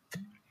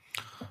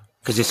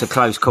 Because it's a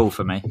close call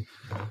for me.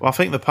 Well, I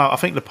think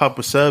the pub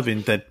was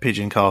serving dead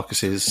pigeon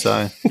carcasses.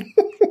 So,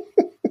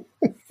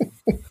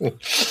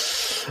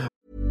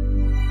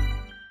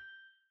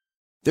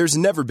 there's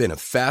never been a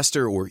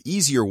faster or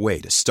easier way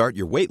to start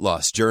your weight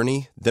loss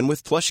journey than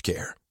with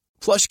PlushCare.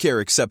 PlushCare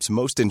accepts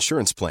most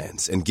insurance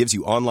plans and gives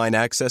you online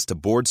access to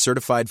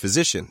board-certified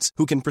physicians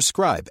who can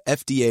prescribe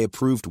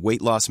FDA-approved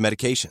weight loss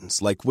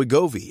medications like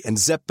Wegovy and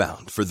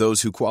Zepbound for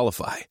those who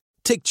qualify.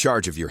 Take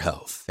charge of your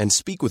health and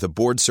speak with a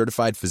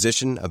board-certified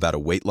physician about a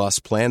weight loss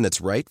plan that's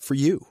right for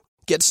you.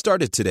 Get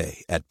started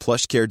today at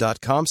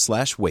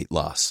plushcare.com/weight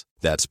loss.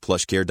 That's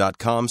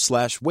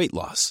plushcare.com/weight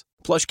loss.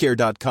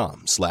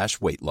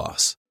 plushcare.com/weight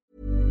loss.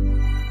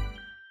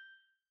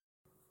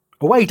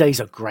 Away days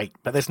are great,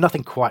 but there's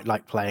nothing quite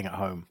like playing at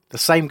home. The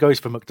same goes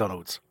for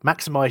McDonald's.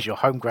 Maximise your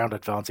home ground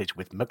advantage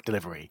with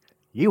McDelivery.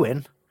 You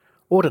in?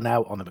 Order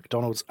now on the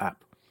McDonald's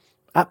app.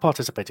 At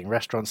participating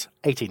restaurants,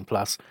 18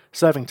 plus,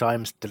 serving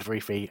times,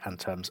 delivery fee and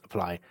terms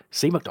apply.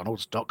 See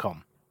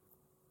mcdonalds.com.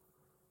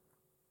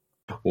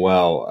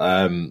 Well,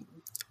 I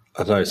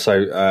don't know.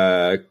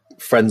 So,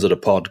 friends of the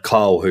pod,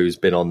 Carl, who's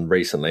been on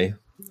recently,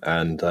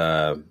 and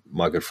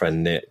my good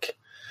friend Nick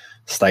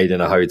stayed in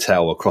a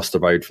hotel across the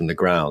road from the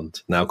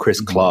ground. Now, Chris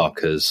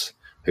Clark,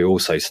 who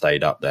also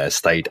stayed up there,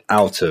 stayed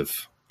out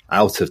of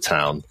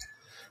town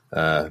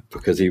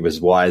because he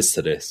was wise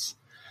to this.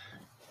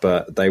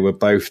 But they were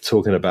both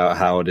talking about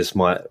how this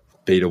might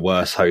be the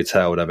worst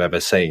hotel they've ever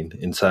seen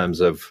in terms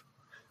of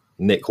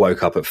Nick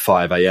woke up at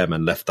 5 a.m.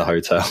 and left the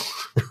hotel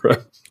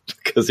room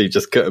because he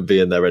just couldn't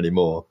be in there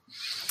anymore.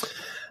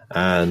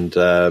 And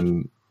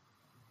I'm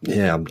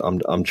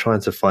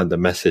trying to find the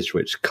message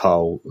which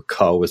Carl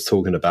was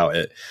talking about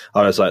it.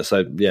 I was like,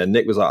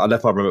 Nick was like, I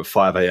left my room at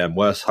 5 a.m.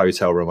 Worst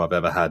hotel room I've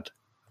ever had.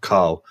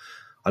 Carl,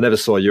 I never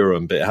saw your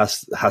room, but it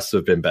has to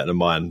have been better than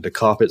mine. The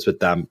carpets were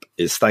damp.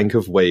 It stank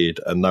of weed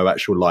and no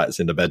actual lights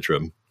in the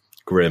bedroom.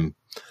 Grim.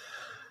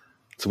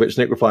 To which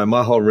Nick replied,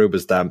 my whole room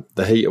was damp.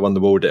 The heater on the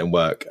wall didn't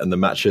work. And the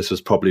mattress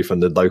was probably from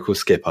the local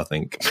skip, I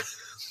think.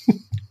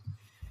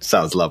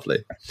 Sounds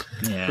lovely.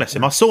 Yeah. Bless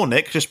him. I saw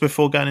Nick just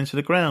before going into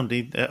the ground.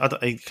 He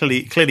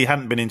clearly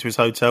hadn't been into his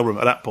hotel room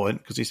at that point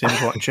because he seemed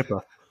quite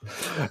chipper.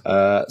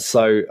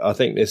 So I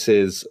think this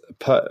is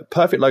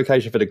perfect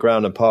location for the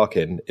ground and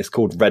parking. It's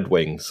called Red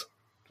Wings,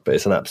 but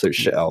it's an absolute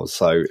shithole.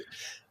 So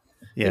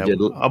yeah,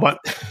 I won't.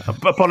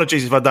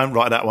 Apologies if I don't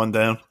write that one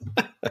down.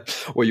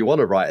 Well, you want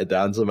to write it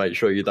down to make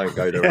sure you don't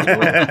go there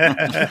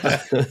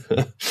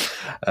anymore.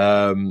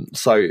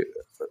 So,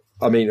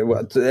 I mean,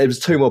 there was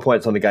 2 more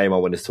points on the game I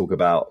wanted to talk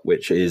about,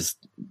 which is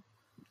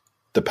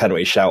the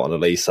penalty shout on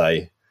Elise.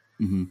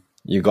 Mm-hmm.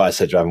 You guys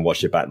said you haven't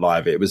watched it back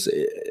live. It's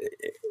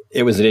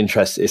an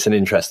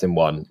interesting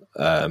one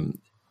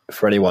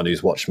for anyone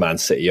who's watched Man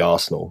City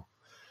Arsenal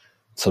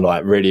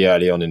tonight. Really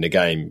early on in the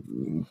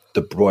game,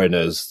 De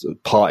Bruyne's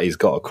party's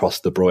got across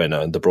De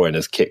Bruyne, and De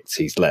Bruyne's kicked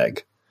his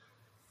leg,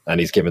 and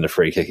he's given a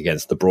free kick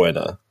against De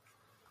Bruyne,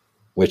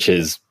 which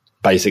is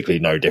basically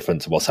no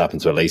different to what's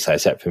happened to Elise,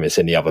 except for it's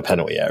in the other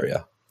penalty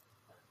area.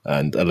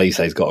 And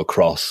Elise's got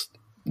across,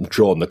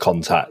 drawn the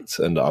contact,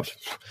 and I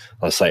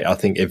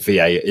think if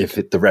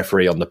the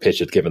referee on the pitch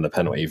had given the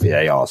penalty,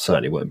 VAR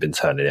certainly wouldn't have been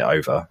turning it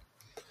over.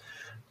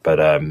 But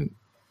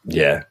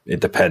it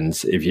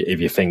depends if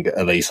you think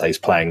Elise's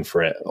playing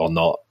for it or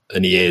not,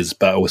 and he is.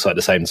 But also at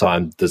the same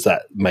time, does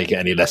that make it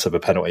any less of a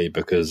penalty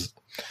because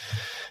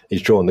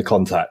he's drawn the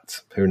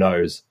contact? Who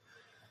knows?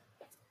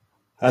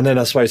 And then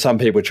I suppose some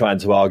people are trying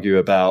to argue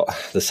about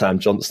the Sam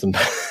Johnston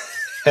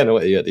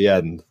penalty at the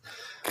end.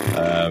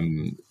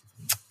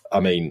 I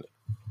mean,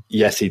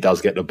 yes, he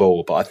does get the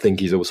ball, but I think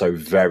he's also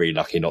very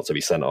lucky not to be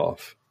sent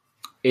off.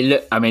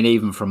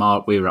 Even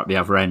from we were at the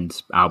other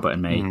end, Albert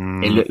and me,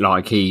 it looked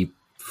like he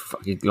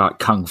like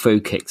kung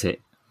fu kicked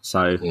it.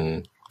 So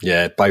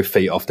yeah, both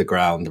feet off the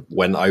ground,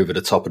 went over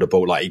the top of the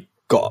ball, like he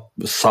got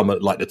some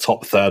like the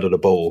top third of the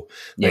ball.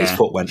 Yeah. His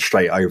foot went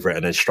straight over it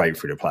and then straight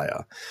through the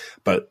player.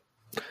 But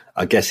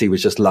I guess he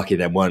was just lucky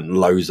there weren't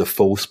loads of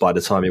force by the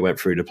time he went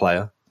through the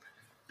player.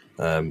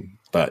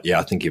 But yeah,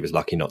 I think he was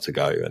lucky not to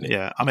go.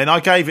 I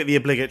gave it the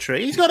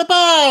obligatory, he's got a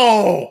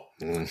ball!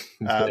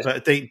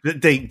 But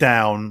deep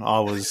down, I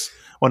was...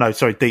 Well, no,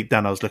 sorry, deep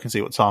down, I was looking to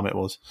see what time it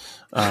was.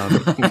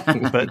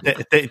 But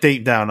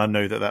deep down, I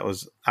knew that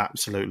was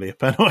absolutely a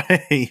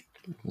penalty.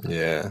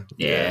 Yeah.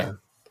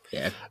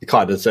 He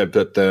kind of said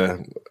that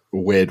the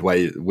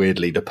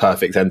weirdly, the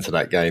perfect end to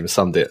that game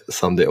summed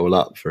it all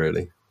up,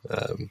 really.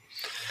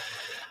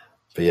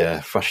 But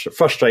yeah,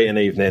 frustrating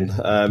evening.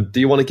 Do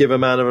you want to give a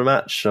man of a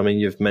match? I mean,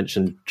 you've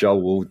mentioned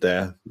Joel Ward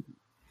there.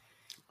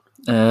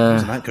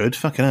 Wasn't that good?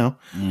 Fucking hell.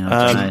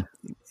 Yeah,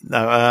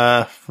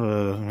 I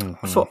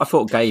I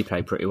thought Gay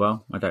played pretty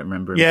well. I don't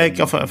remember him. Yeah,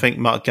 I think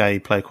Mark Gay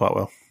played quite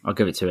well. I'll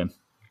give it to him.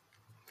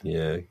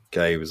 Yeah,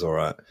 Gay was all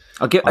right.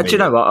 Do you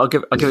know what? I'll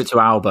give it to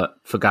Albert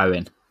for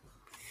going.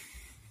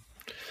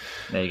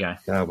 There you go.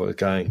 Albert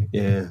going.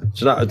 Yeah. Do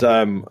you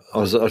know, I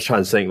was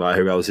trying to think like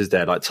who else is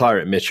there? Like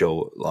Tyrant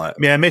Mitchell.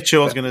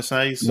 Mitchell. I was going to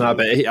say. So. No,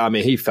 but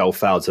he fell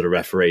foul to the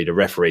referee. The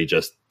referee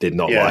just did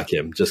not like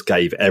him. Just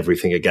gave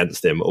everything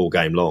against him all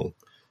game long,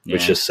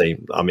 which just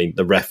seemed. I mean,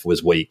 the ref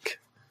was weak.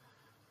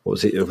 What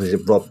was it? Was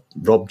it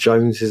Rob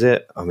Jones? Is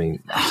it? I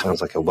mean,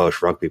 sounds like a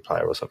Welsh rugby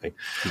player or something.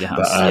 Yeah,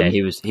 but,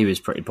 he was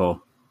pretty poor.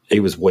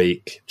 He was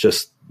weak.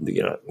 Just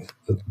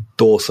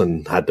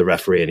Dawson had the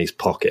referee in his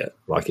pocket.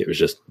 Like it was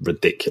just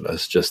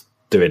ridiculous. Just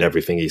doing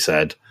everything he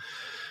said.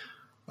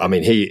 I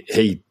mean,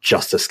 he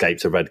just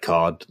escaped a red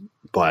card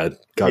by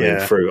going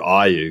through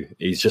Ayew.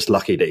 He's just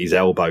lucky that his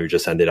elbow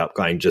just ended up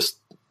going just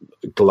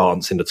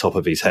glance in the top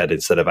of his head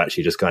instead of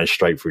actually just going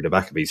straight through the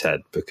back of his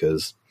head,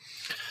 because,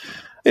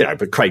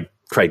 but Craig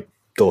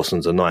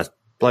Dawson's a nice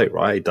bloke,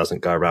 right? He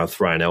doesn't go around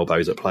throwing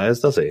elbows at players,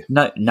 does he?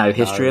 No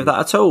history of that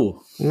at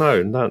all.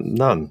 No,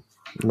 none.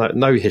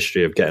 No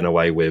history of getting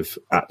away with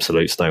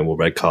absolute stonewall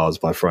red cards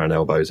by throwing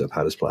elbows at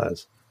Palace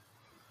players.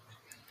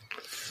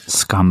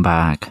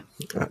 Scumbag.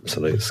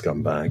 Absolute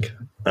scumbag.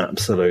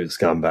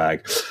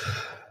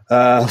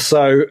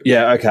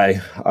 Okay.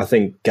 I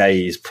think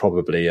Gay's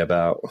probably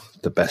about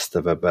the best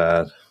of a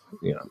bad,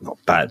 not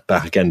bad.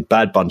 But again,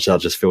 bad bunch. I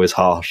just feel is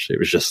harsh. It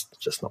was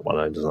just not one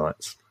of those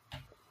nights.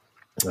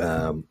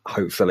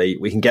 Hopefully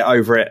we can get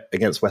over it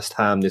against West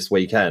Ham this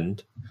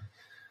weekend,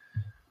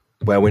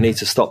 where we need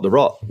to stop the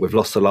rot. We've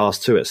lost the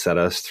last two at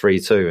Selhurst,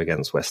 3-2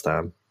 against West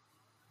Ham.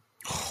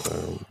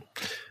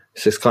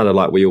 It's just kind of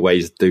like we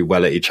always do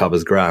well at each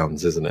other's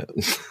grounds, isn't it?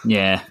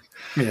 Yeah.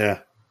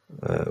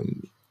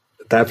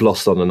 They've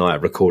lost on the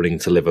night recording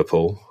to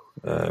Liverpool,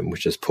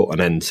 which has put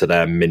an end to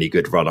their mini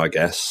good run, I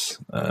guess,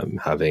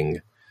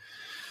 having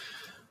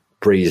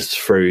breezed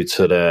through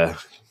to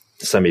the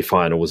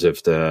semi-finals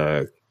of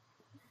the,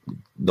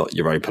 not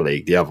Europa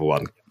League, the other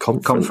one,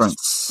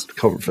 Conference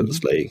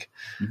League.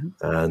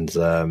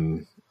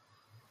 And,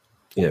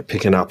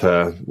 picking up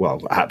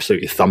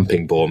absolutely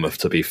thumping Bournemouth,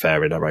 to be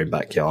fair, in their own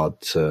backyard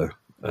to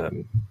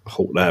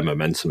halt their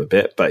momentum a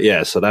bit. But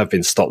yeah, so they've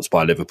been stopped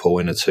by Liverpool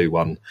in a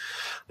 2-1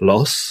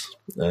 loss.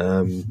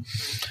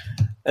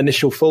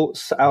 Initial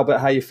thoughts, Albert,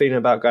 how are you feeling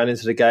about going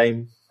into the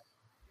game?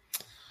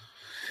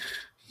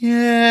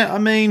 Yeah, I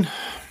mean,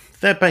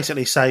 they're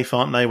basically safe,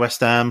 aren't they, West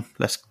Ham?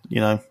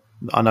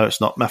 I know it's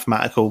not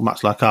mathematical,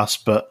 much like us,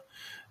 but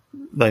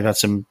they've had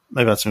some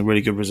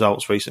really good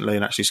results recently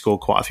and actually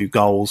scored quite a few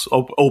goals,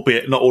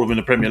 albeit not all of them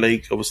in the Premier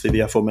League. Obviously, the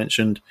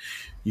aforementioned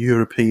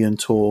European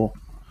tour.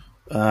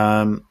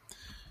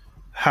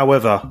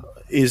 However,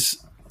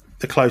 is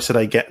the closer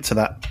they get to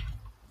that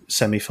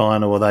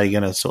semi-final, are they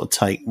going to sort of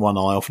take one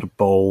eye off the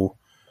ball?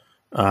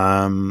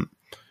 Do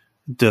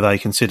they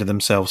consider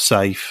themselves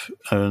safe?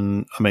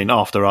 And I mean,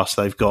 after us,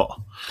 they've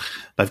got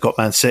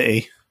Man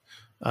City.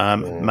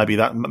 Maybe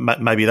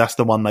that's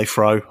the one they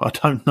throw. I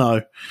don't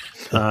know.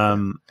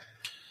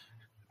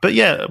 But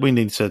yeah, we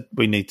need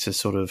to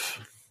sort of,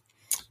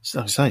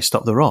 like I say,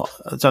 stop the rot.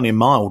 It's only a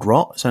mild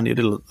rot. It's only a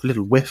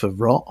little whiff of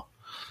rot.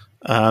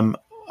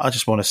 I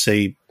just want to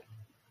see.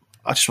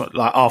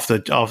 After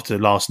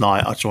last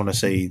night, I just want to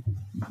see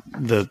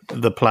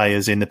the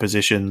players in the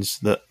positions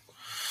that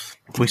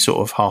we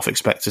sort of half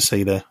expect to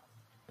see there.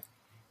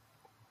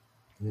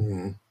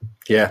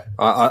 Yeah,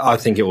 I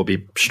think it will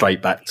be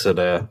straight back to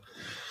the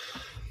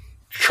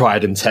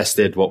tried and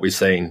tested, what we've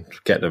seen.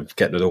 Get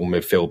the normal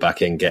midfield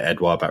back in, get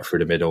Edouard back through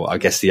the middle. I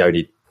guess the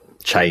only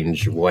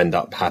change will end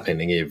up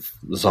happening if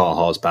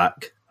Zaha's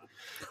back.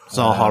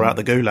 Zaha out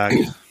the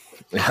gulag.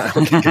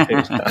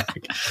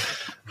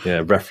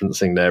 Yeah,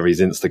 referencing there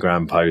his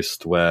Instagram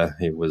post where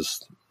he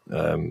was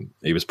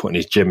putting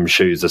his gym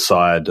shoes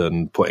aside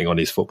and putting on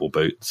his football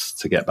boots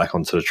to get back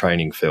onto the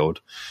training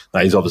field. Now,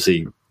 he's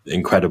obviously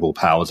incredible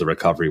powers of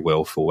recovery.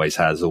 Wilf always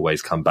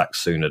come back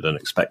sooner than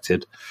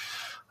expected.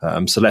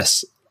 So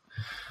let's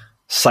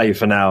say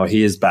for now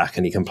he is back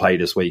and he can play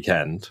this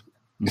weekend.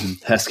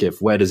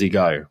 Hesketh, where does he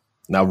go?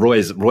 Now,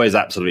 Roy's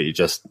absolutely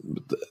just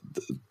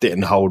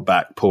didn't hold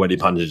back, pull any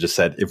punches, just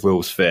said, if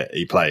Will's fit,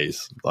 he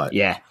plays.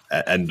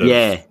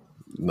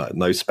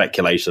 No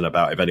speculation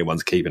about if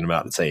anyone's keeping him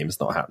out of the team. It's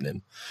not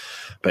happening.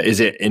 But is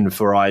it in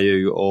for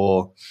Ayew,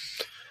 or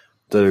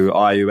do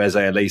Ayew, Eze,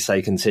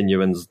 Elise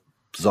continue and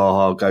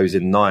Zaha goes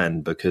in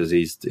 9? Because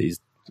he's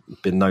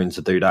been known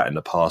to do that in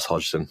the past,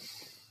 Hodgson.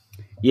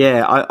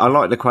 Yeah, I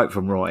like the quote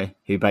from Roy,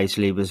 who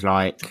basically was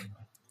like,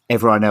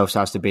 everyone else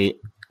has to be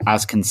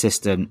as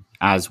consistent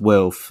as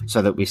Wilf,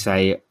 so that we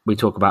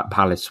talk about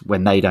Palace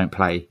when they don't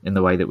play in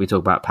the way that we talk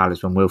about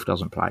Palace when Wilf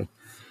doesn't play.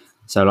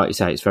 So like you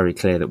say, it's very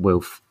clear that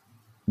Wilf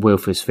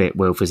is fit,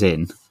 Wilf is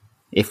in.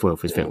 If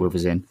Wilf is fit, Wilf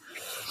is in.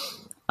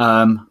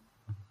 I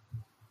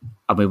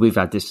mean, we've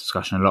had this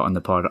discussion a lot on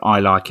the pod. I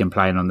like him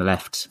playing on the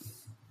left.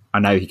 I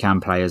know he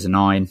can play as a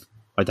 9.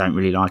 I don't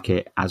really like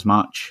it as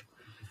much.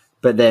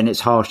 But then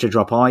it's harsh to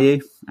drop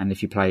Ayew, and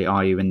if you play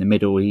Ayew in the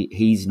middle,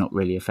 he's not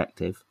really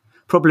effective.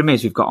 Problem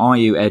is, we've got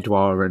Ayew,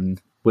 Edouard,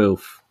 and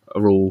Wilf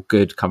are all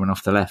good coming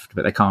off the left,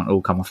 but they can't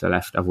all come off the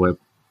left.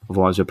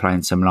 Otherwise, we're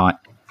playing some like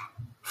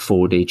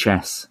 4D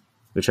chess,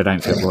 which I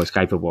don't think Roy's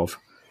capable of.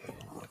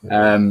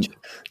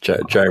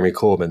 Jeremy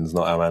Corbyn's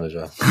not our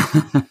manager.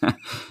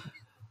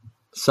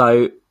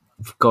 So,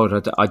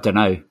 God, I don't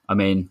know. I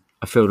mean,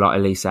 I feel like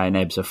Elise and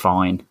Ebbs are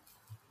fine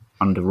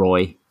under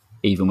Roy,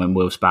 even when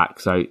Will's back.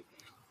 So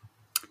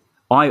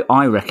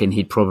I reckon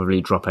he'd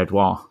probably drop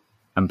Edouard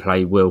and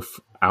play Wilf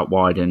out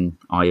wide and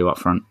Ayew up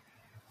front.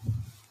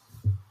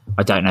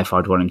 I don't know if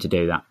I'd want him to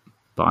do that,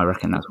 but I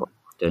reckon that's what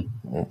he'd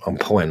do. I'm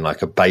pulling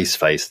like a base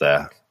face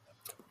there.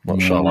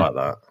 Not sure I like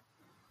that.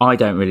 I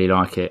don't really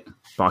like it,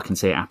 but I can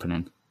see it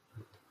happening.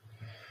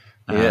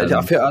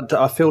 Yeah,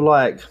 I feel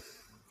like,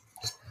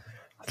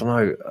 I don't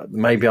know,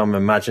 maybe I'm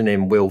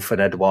imagining Wilf and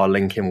Edouard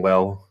linking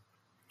well.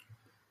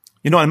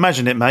 You're not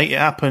imagining it, mate. It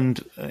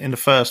happened in the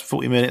first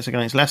 40 minutes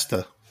against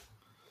Leicester.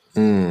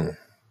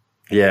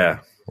 Yeah.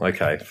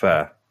 Okay.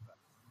 Fair.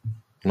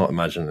 Not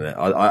imagining it.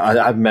 I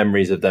have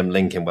memories of them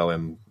linking well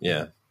in.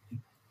 Yeah.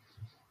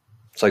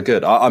 So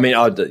good. I mean,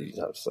 I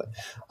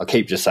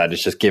keep just saying,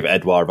 let's just give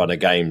Edouard a run of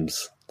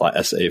games. Like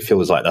it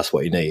feels like that's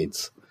what he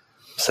needs.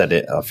 Said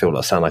it. I feel like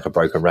I sound like a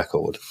broken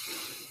record.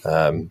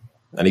 And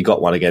he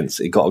got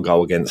a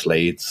goal against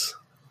Leeds.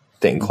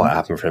 Didn't quite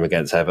happen for him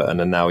against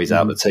Everton, and now he's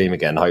out of the team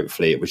again.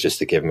 Hopefully, it was just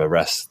to give him a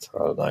rest. I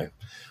don't know.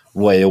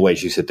 We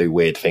always used to do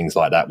weird things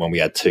like that when we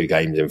had 2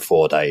 games in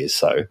 4 days.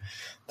 So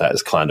that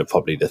is kind of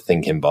probably the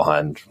thinking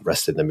behind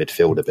resting the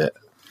midfield a bit.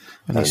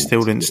 And he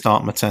still didn't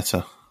start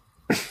Mateta.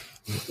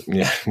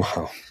 Yeah,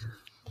 well.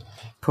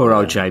 Poor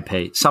old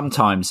JP.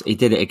 Sometimes he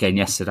did it again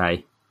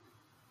yesterday.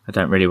 I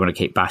don't really want to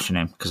keep bashing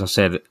him because I've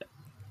said it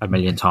a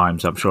million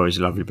times. I'm sure he's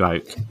a lovely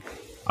bloke.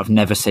 I've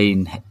never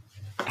seen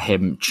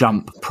him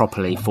jump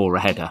properly for a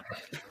header.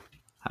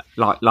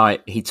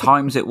 Like he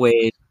times it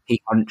weird,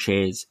 he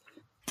punches,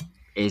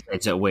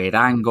 it's at a weird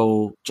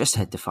angle. Just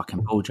head the fucking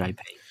ball, JP.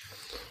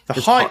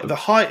 The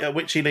height at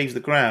which he leaves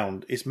the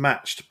ground is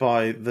matched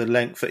by the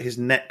length that his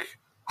neck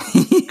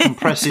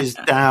compresses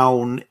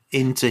down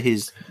into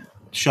his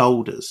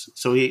shoulders.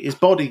 So his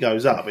body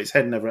goes up, his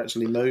head never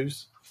actually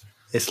moves.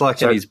 It's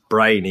like in his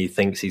brain he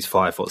thinks he's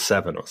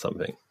 5'7" or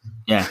something.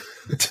 Yeah.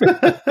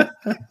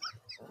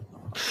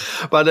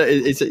 But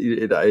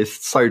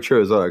it's so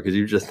true as well, because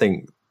you just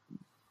think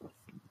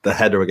the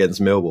header against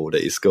Millwall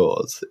that he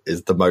scores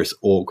is the most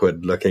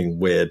awkward looking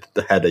weird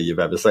header you've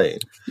ever seen.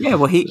 Yeah,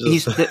 well,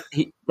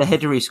 the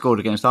header he scored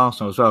against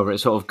Arsenal as well, where it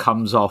sort of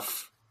comes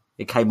off,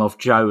 it came off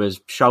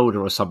Joe's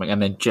shoulder or something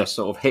and then just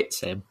sort of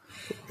hits him.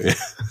 Yeah.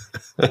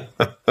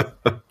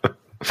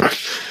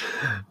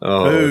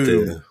 Oh, boom.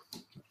 Dear.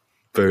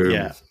 Boom.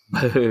 Yeah.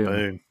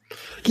 Boom.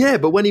 Yeah,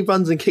 but when he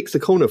runs and kicks the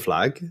corner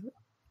flag,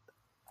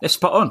 it's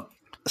spot on.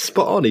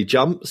 Spot on. He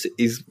jumps.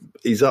 He's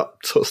up,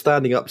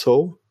 standing up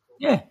tall.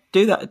 Yeah,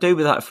 do that with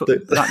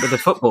the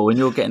football, and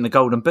you're getting the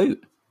golden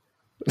boot.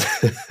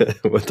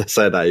 When they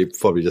say that, he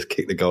probably just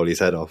kicked the goalie's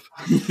head off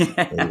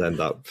and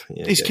end up.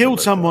 He's killed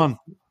someone.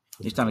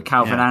 He's done a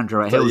Calvin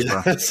Andrew at Hillsborough.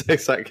 Yeah, that's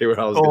exactly where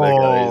I was going to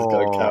go. He's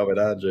got Calvin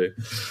Andrew.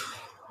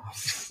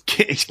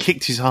 He's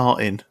kicked his heart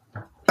in.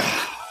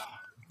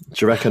 Do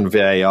you reckon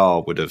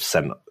VAR would have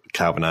sent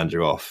Calvin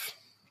Andrew off?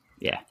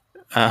 Yeah.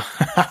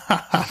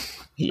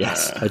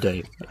 Yes, I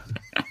do.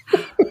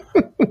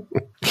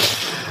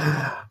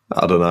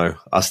 I don't know.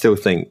 I still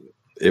think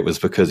it was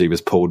because he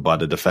was pulled by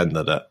the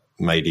defender that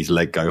made his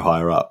leg go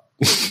higher up.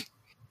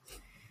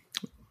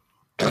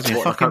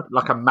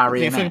 Like a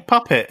marionette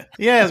puppet.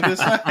 Yeah, I was going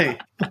to say.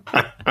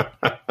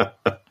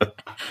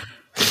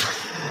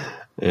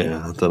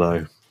 Yeah, I don't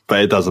know.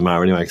 But it doesn't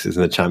matter anyway because it's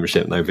in the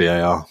Championship, no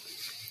VAR.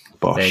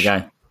 Bosh. There you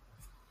go.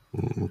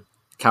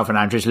 Calvin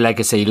Andrew's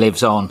legacy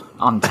lives on,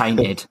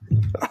 untainted.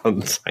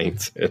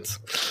 Untainted.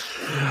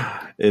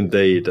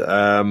 Indeed.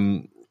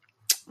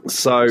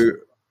 So,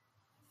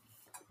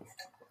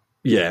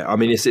 yeah, I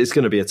mean, it's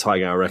going to be a tie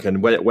game, I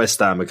reckon. West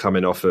Ham are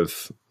coming off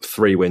of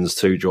 3 wins,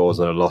 2 draws,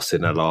 and a loss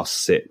in their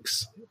last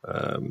 6,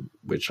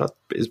 which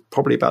is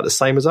probably about the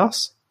same as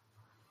us.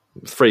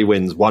 3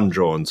 wins, 1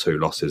 draw, and 2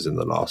 losses in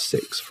the last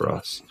 6 for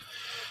us,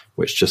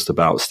 which just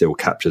about still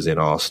captures in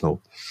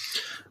Arsenal.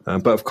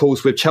 But of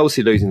course, with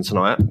Chelsea losing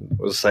tonight,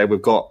 as I say,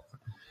 we've got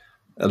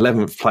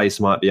 11th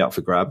place might be up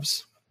for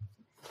grabs.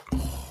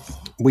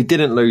 We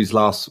didn't lose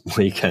last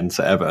weekend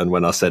to Everton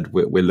when I said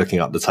we're looking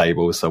up the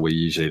table, so we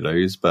usually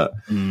lose. But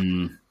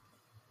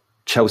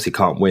Chelsea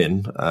can't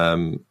win.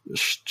 Do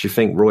you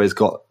think Roy's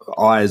got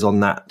eyes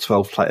on that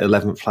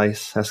 11th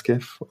place,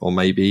 Hesketh? Or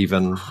maybe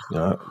even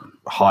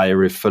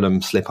higher if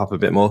Fulham slip up a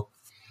bit more?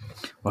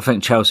 Well, I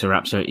think Chelsea are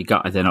absolutely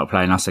gutted they're not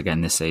playing us again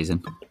this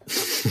season.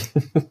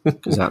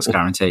 Because that's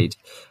guaranteed.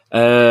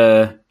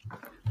 Yeah,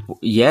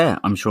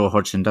 I'm sure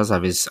Hodgson does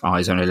have his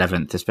eyes on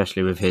 11th,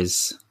 especially with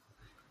his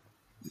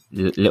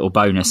little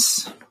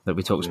bonus that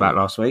we talked about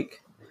last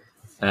week.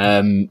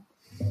 Obviously,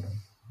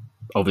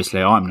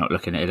 I'm not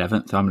looking at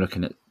 11th. I'm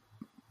looking at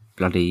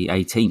bloody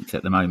 18th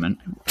at the moment.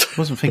 I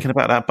wasn't thinking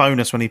about that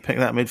bonus when he picked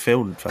that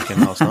midfield fucking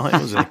last night,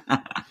 was he?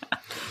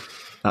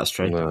 That's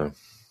true. No.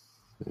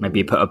 Maybe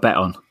you put a bet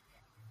on.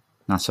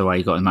 That's the way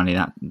you got the money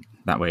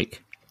that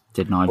week.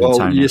 Didn't I?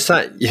 Well, you're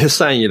saying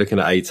you're looking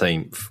at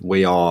 18th.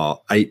 We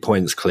are 8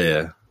 points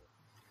clear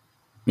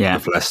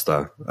of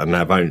Leicester, and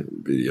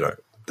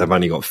they've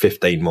only got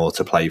 15 more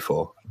to play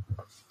for.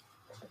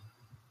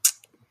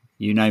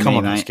 You know Come me,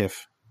 on, mate.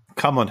 Hesketh.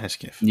 Come on,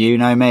 Hesketh. You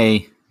know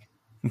me.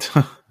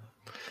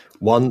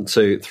 1,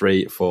 2,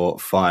 3, 4,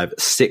 5,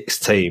 6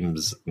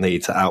 teams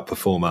need to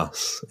outperform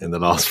us in the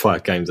last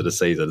 5 games of the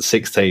season.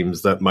 6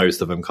 teams that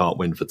most of them can't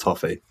win for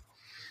toffee.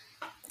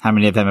 How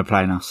many of them are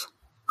playing us?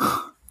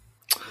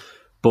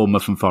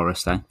 Bournemouth and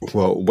Forest, eh?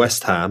 Well,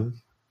 West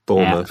Ham,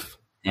 Bournemouth,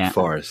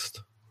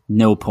 Forest.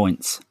 0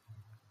 points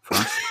for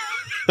us.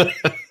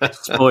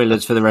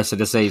 Spoilers for the rest of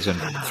the season.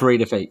 3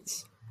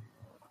 defeats.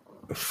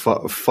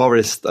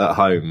 Forest at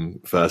home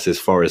versus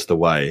Forest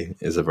away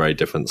is a very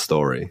different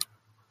story.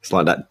 It's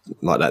like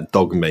that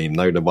dog meme,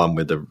 no, the one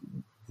with the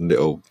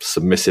little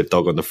submissive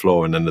dog on the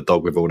floor and then the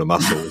dog with all the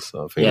muscles.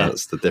 I think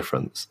that's the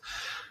difference.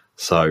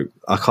 So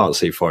I can't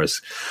see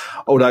Forest.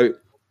 Although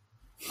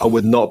I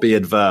would not be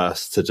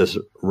adverse to just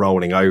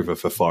rolling over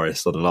for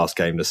Forest on the last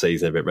game of the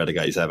season if it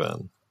relegates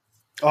Everton.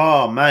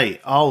 Oh,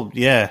 mate. Oh,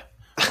 yeah.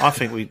 I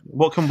think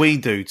what can we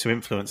do to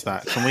influence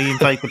that? Can we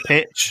invade the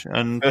pitch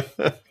and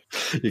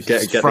you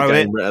get the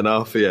game written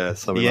off? Yeah,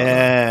 something like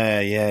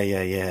that.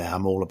 Yeah.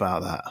 I'm all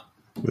about that.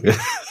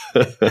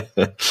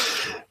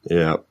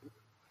 Yeah.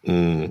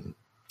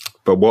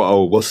 But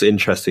what's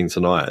interesting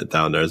tonight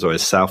down there as well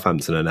is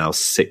Southampton are now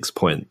 6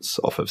 points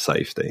off of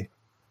safety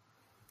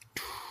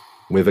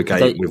with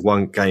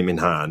one game in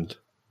hand.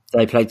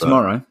 They play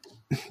tomorrow.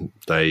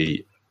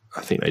 I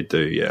think they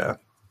do. Yeah.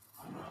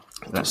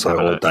 So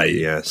all day.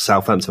 Yeah.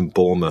 Southampton,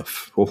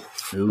 Bournemouth.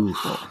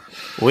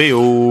 We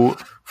all.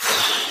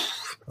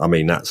 I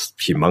mean, that's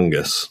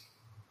humongous.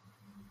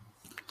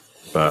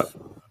 But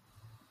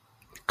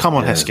come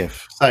on,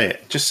 Hesketh, say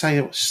it. Just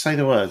say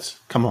the words.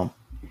 Come on.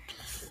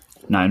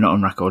 No, not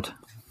on record.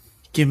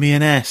 Give me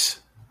an S.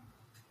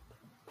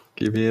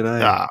 Give me an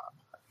A.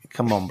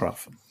 Come on,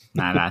 bruv.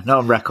 No, not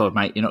on record,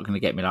 mate. You're not going to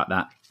get me like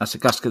that.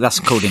 That's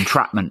called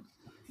entrapment.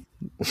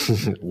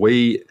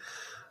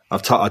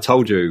 I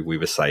told you we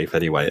were safe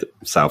anyway at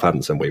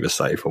Southampton. We were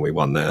safe when we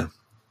won there.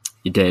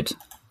 You did.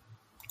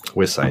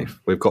 We're safe.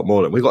 We've got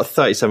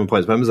 37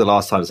 points. When was the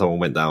last time someone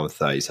went down with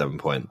 37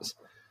 points?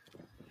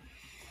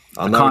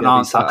 I can't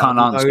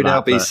answer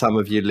there'll be some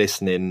of you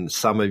listening,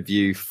 some of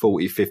you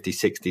 40, 50,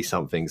 60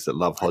 somethings that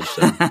love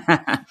Hodgson.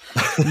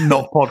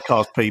 Not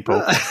podcast people.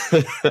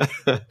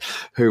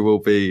 Who will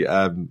be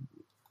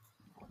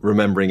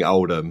remembering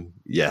Oldham,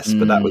 yes,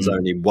 but that was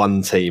only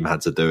one team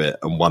had to do it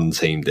and one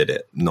team did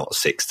it, not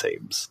 6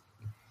 teams.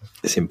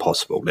 It's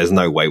impossible. There's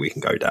no way we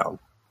can go down.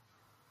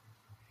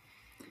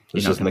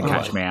 You're not going to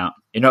catch me out.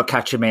 You're not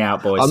catching me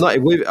out, boys. I'm not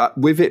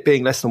with it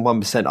being less than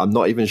 1%. I'm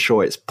not even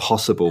sure it's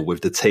possible with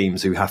the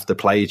teams who have to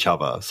play each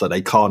other, so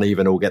they can't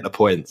even all get the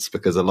points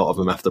because a lot of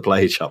them have to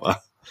play each other.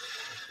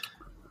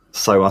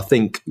 So I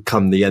think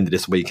come the end of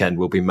this weekend,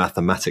 we'll be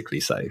mathematically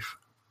safe.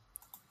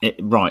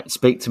 Right.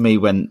 Speak to me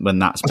when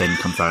that's been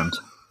confirmed.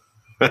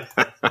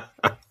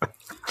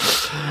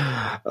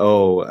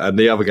 Oh, and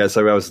the other guys,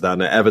 so else down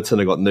there. Everton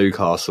have got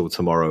Newcastle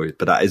tomorrow,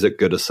 but that is at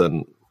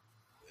Goodison.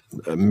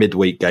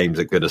 Midweek games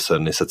at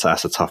Goodison.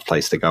 That's a tough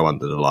place to go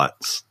under the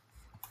lights.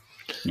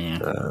 Yeah,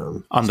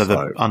 under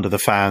the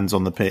fans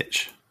on the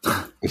pitch.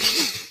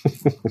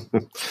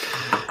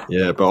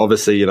 Yeah, but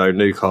obviously,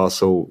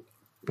 Newcastle.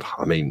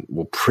 I mean,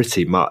 well,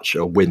 pretty much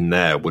a win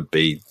there would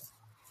be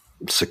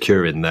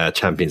securing their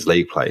Champions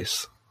League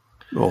place.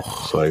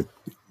 Oh. So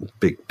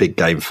big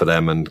game for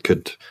them, and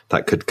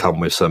that could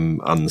come with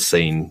some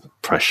unseen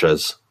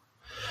pressures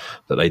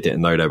that they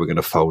didn't know they were going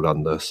to fold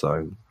under.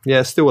 So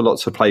yeah, still a lot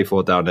to play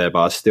for down there,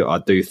 but I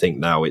do think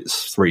now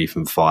it's 3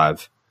 from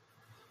 5.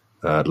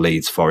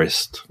 Leeds,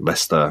 Forest,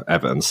 Leicester,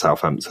 Everton,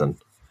 Southampton.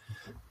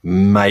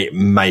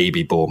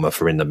 Maybe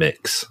Bournemouth are in the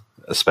mix,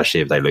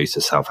 especially if they lose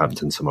to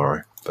Southampton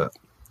tomorrow. But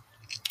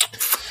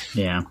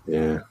yeah,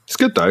 it's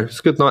good though.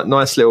 It's good,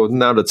 nice little.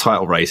 Now the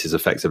title race is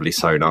effectively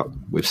sewn up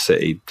with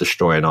City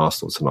destroying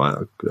Arsenal tonight.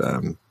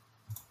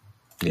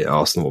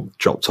 Arsenal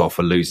dropped off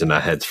and losing their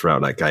heads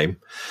throughout that game.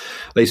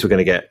 At least we're going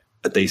to get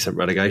a decent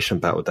relegation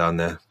battle down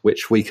there,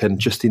 which we can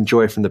just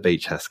enjoy from the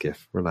beach,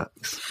 Hesketh.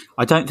 Relax.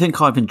 I don't think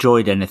I've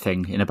enjoyed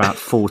anything in about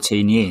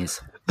 14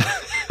 years.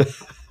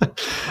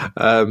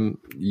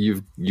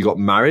 You got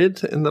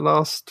married in the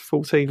last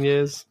 14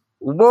 years?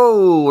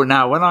 Whoa!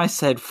 Now, when I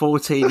said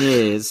 14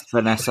 years,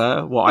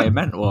 Vanessa, what I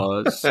meant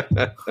was...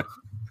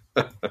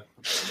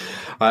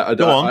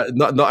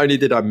 Not only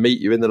did I meet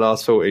you in the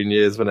last 14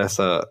 years,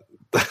 Vanessa...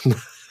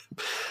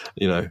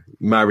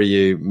 marry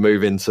you,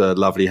 move into a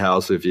lovely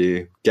house with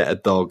you,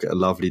 get a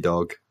lovely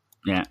dog.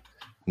 Yeah.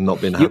 Not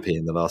been happy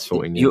in the last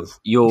 14 years.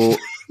 You're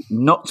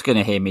not going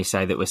to hear me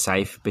say that we're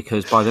safe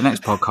because by the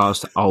next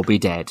podcast, I'll be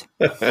dead.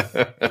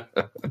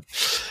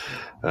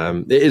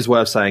 It is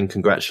worth saying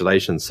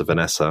congratulations to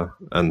Vanessa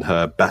and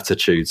her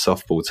Batitude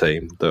softball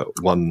team that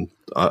won,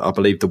 I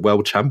believe, the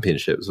World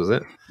Championships, was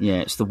it? Yeah,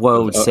 it's the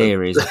World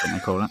Series, I think they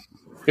call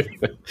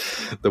it.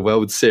 The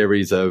World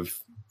Series of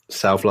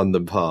South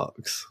London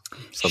Parks.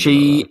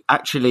 She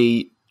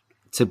actually,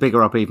 to big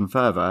her up even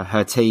further,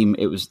 her team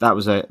that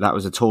was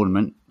a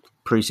tournament,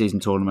 pre-season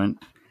tournament,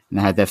 and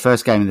they had their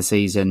first game of the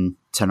season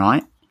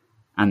tonight,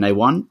 and they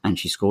won, and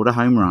she scored a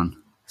home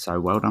run. So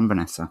well done,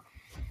 Vanessa.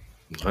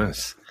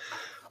 Nice.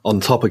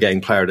 On top of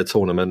getting player of the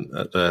tournament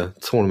at the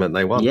tournament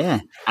they won. Yeah,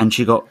 and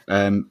she got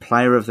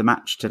player of the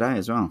match today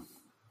as well.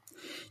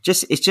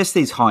 It's just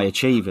these high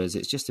achievers.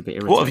 It's just a bit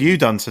irritating. What have you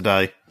done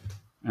today?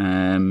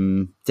 I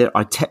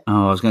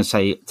was going to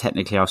say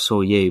technically I saw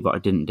you, but I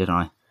didn't, did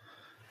I?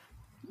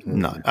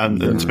 No,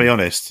 and to be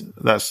honest,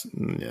 that's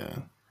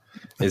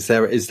Is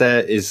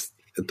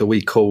the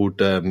we called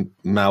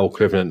male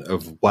equivalent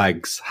of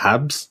wags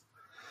habs,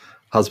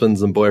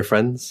 husbands and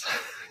boyfriends?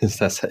 Is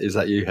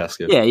that you,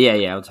 Haskell?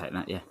 Yeah. I'll take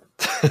that. Yeah.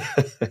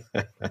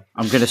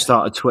 I'm going to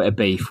start a Twitter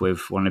beef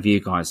with one of you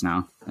guys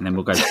now, and then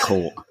we'll go to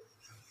court.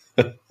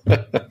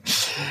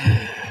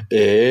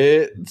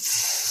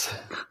 It's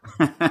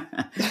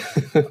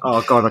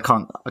Oh God,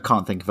 I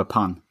can't think of a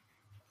pun.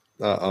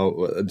 I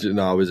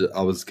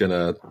was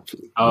gonna.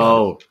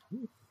 Oh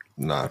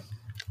No,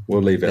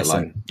 we'll leave it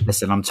alone.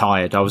 Listen, I'm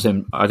tired. I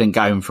didn't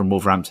go home from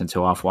Wolverhampton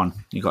till 1:30.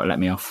 You got to let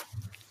me off.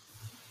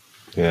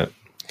 Yeah,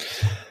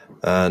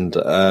 and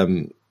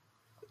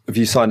have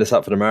you signed us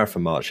up for the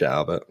marathon march yet,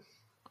 Albert?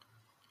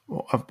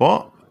 What?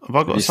 Have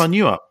I got to sign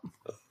you up?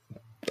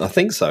 I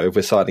think so. If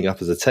we're signing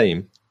up as a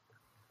team.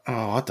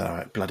 Oh, I don't know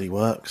how it bloody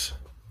works.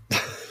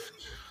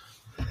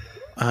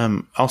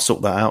 I'll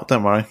sort that out.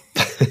 Don't worry.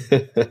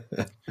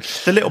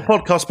 The little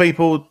podcast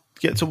people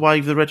get to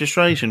waive the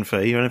registration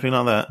fee or anything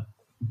like that.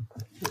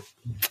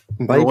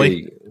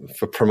 Maybe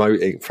for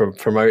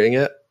promoting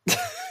it.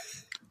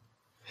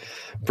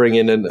 bring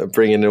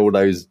in all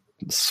those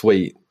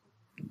sweet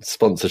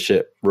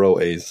sponsorship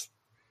royalties.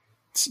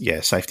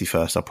 Yeah, safety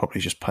first. I'll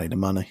probably just pay the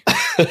money.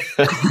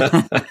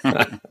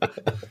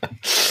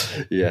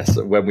 Yes,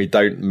 when we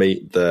don't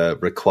meet the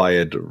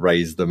required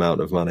raised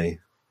amount of money.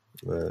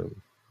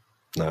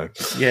 No.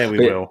 Yeah, we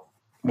will.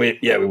 We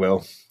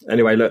will.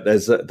 Anyway, look,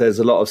 there's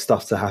a lot of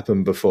stuff to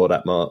happen before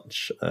that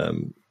march.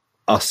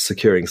 Us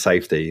securing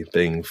safety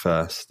being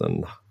first,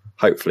 and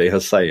hopefully,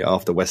 as I say,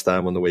 after West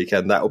Ham on the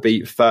weekend, that will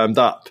be firmed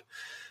up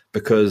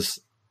because,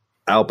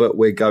 Albert,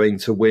 we're going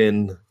to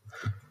win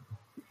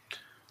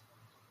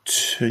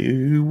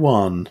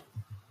 2-1.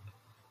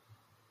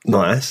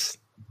 Nice.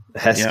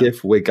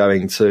 Hesketh, we're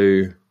going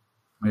to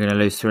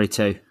lose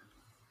 3-2.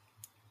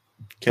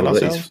 Kill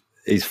ourselves.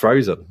 He's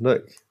frozen.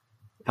 Look.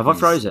 Have I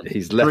frozen?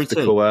 He's left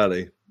the call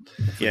early.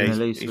 Yeah,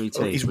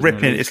 he's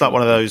ripping. It's like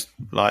one of those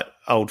like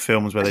old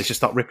films where they just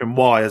start ripping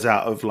wires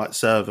out of like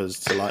servers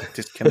to like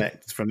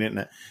disconnect from the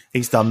internet.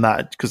 He's done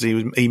that because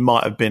he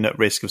might have been at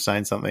risk of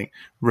saying something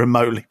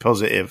remotely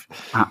positive.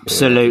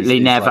 Absolutely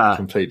he's never. Like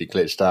completely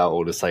glitched out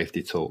all the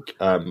safety talk.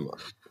 I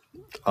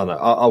know.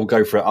 I'll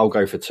go for it. I'll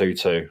go for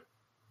 2-2.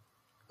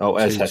 Oh,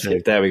 there's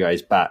Hesketh. There we go.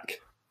 He's back.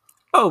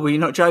 Oh, were you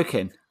not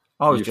joking?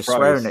 I was just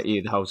swearing at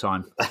you the whole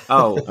time.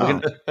 Oh,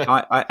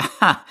 I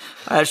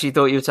actually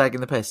thought you were taking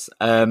the piss.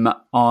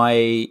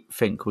 I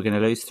think we're going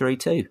to lose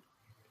 3-2.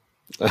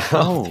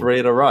 Oh. 3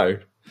 in a row.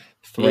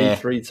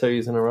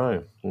 3-2s in a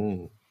row.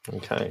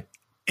 Okay.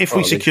 If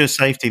we secure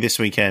safety this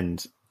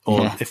weekend,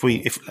 or if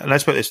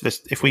let's put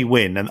this, if we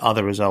win and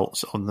other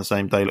results on the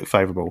same day look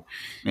favourable,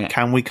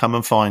 can we come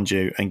and find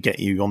you and get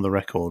you on the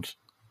record?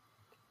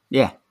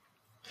 Yeah.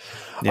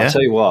 I'll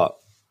tell you what.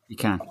 You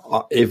can.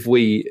 If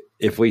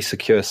we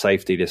secure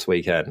safety this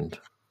weekend,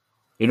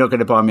 you're not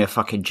going to buy me a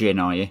fucking gin,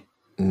 are you?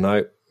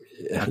 No.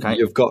 Okay.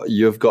 You've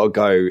got to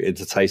go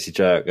into Tasty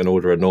Jerk and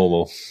order a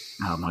normal.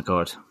 Oh my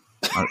God,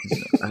 I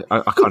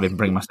can't even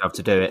bring myself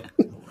to do it.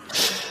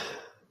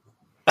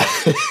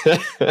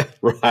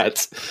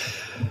 Right.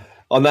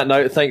 On that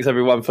note, thanks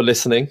everyone for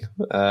listening.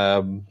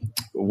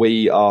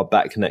 We are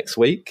back next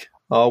week,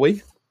 are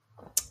we?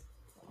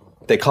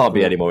 There can't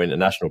be any more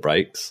international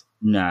breaks.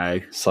 No.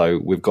 So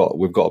we've got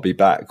to be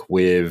back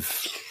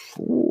with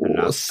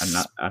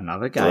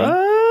another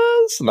game.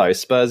 No,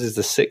 Spurs is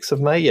the 6th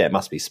of May. Yeah, it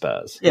must be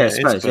Spurs. Yeah,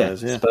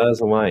 Spurs.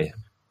 Spurs away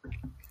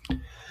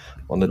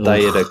on the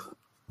day of the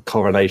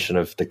coronation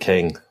of the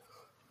King.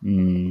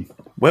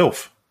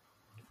 Wilf.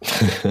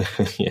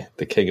 Yeah,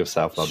 the King of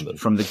South London.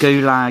 From the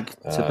gulag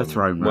to the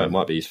throne room. Well, it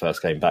might be his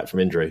first game back from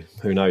injury.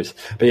 Who knows?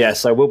 But yeah,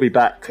 so we'll be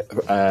back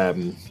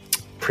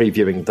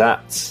previewing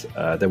that.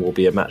 There will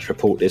be a match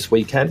report this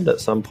weekend at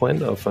some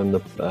point from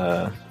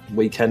the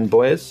weekend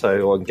boys,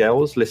 so on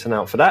girls, listen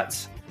out for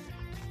that.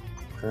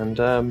 And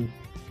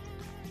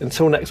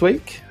until next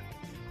week,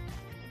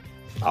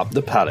 up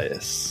the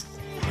Palace.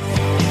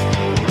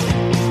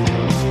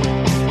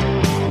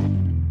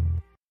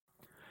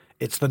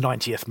 It's the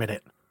 90th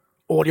minute.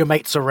 All your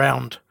mates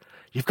around.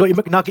 You've got your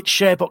McNugget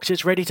share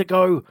boxes ready to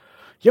go.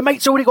 Your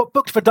mate's already got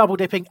booked for double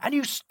dipping, and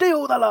you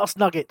steal the last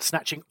nugget,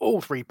 snatching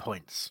all 3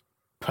 points.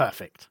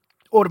 Perfect.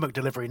 Order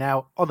McDelivery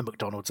now on the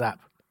McDonald's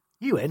app.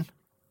 You in?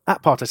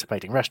 At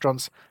participating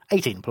restaurants,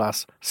 18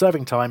 plus,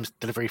 serving times,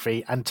 delivery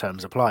fee and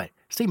terms apply.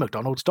 See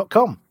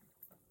mcdonalds.com.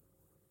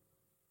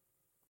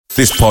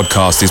 This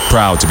podcast is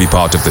proud to be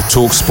part of the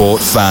TalkSport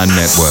Fan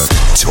Network.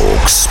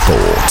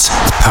 TalkSport.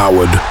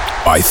 Powered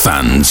by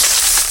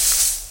fans.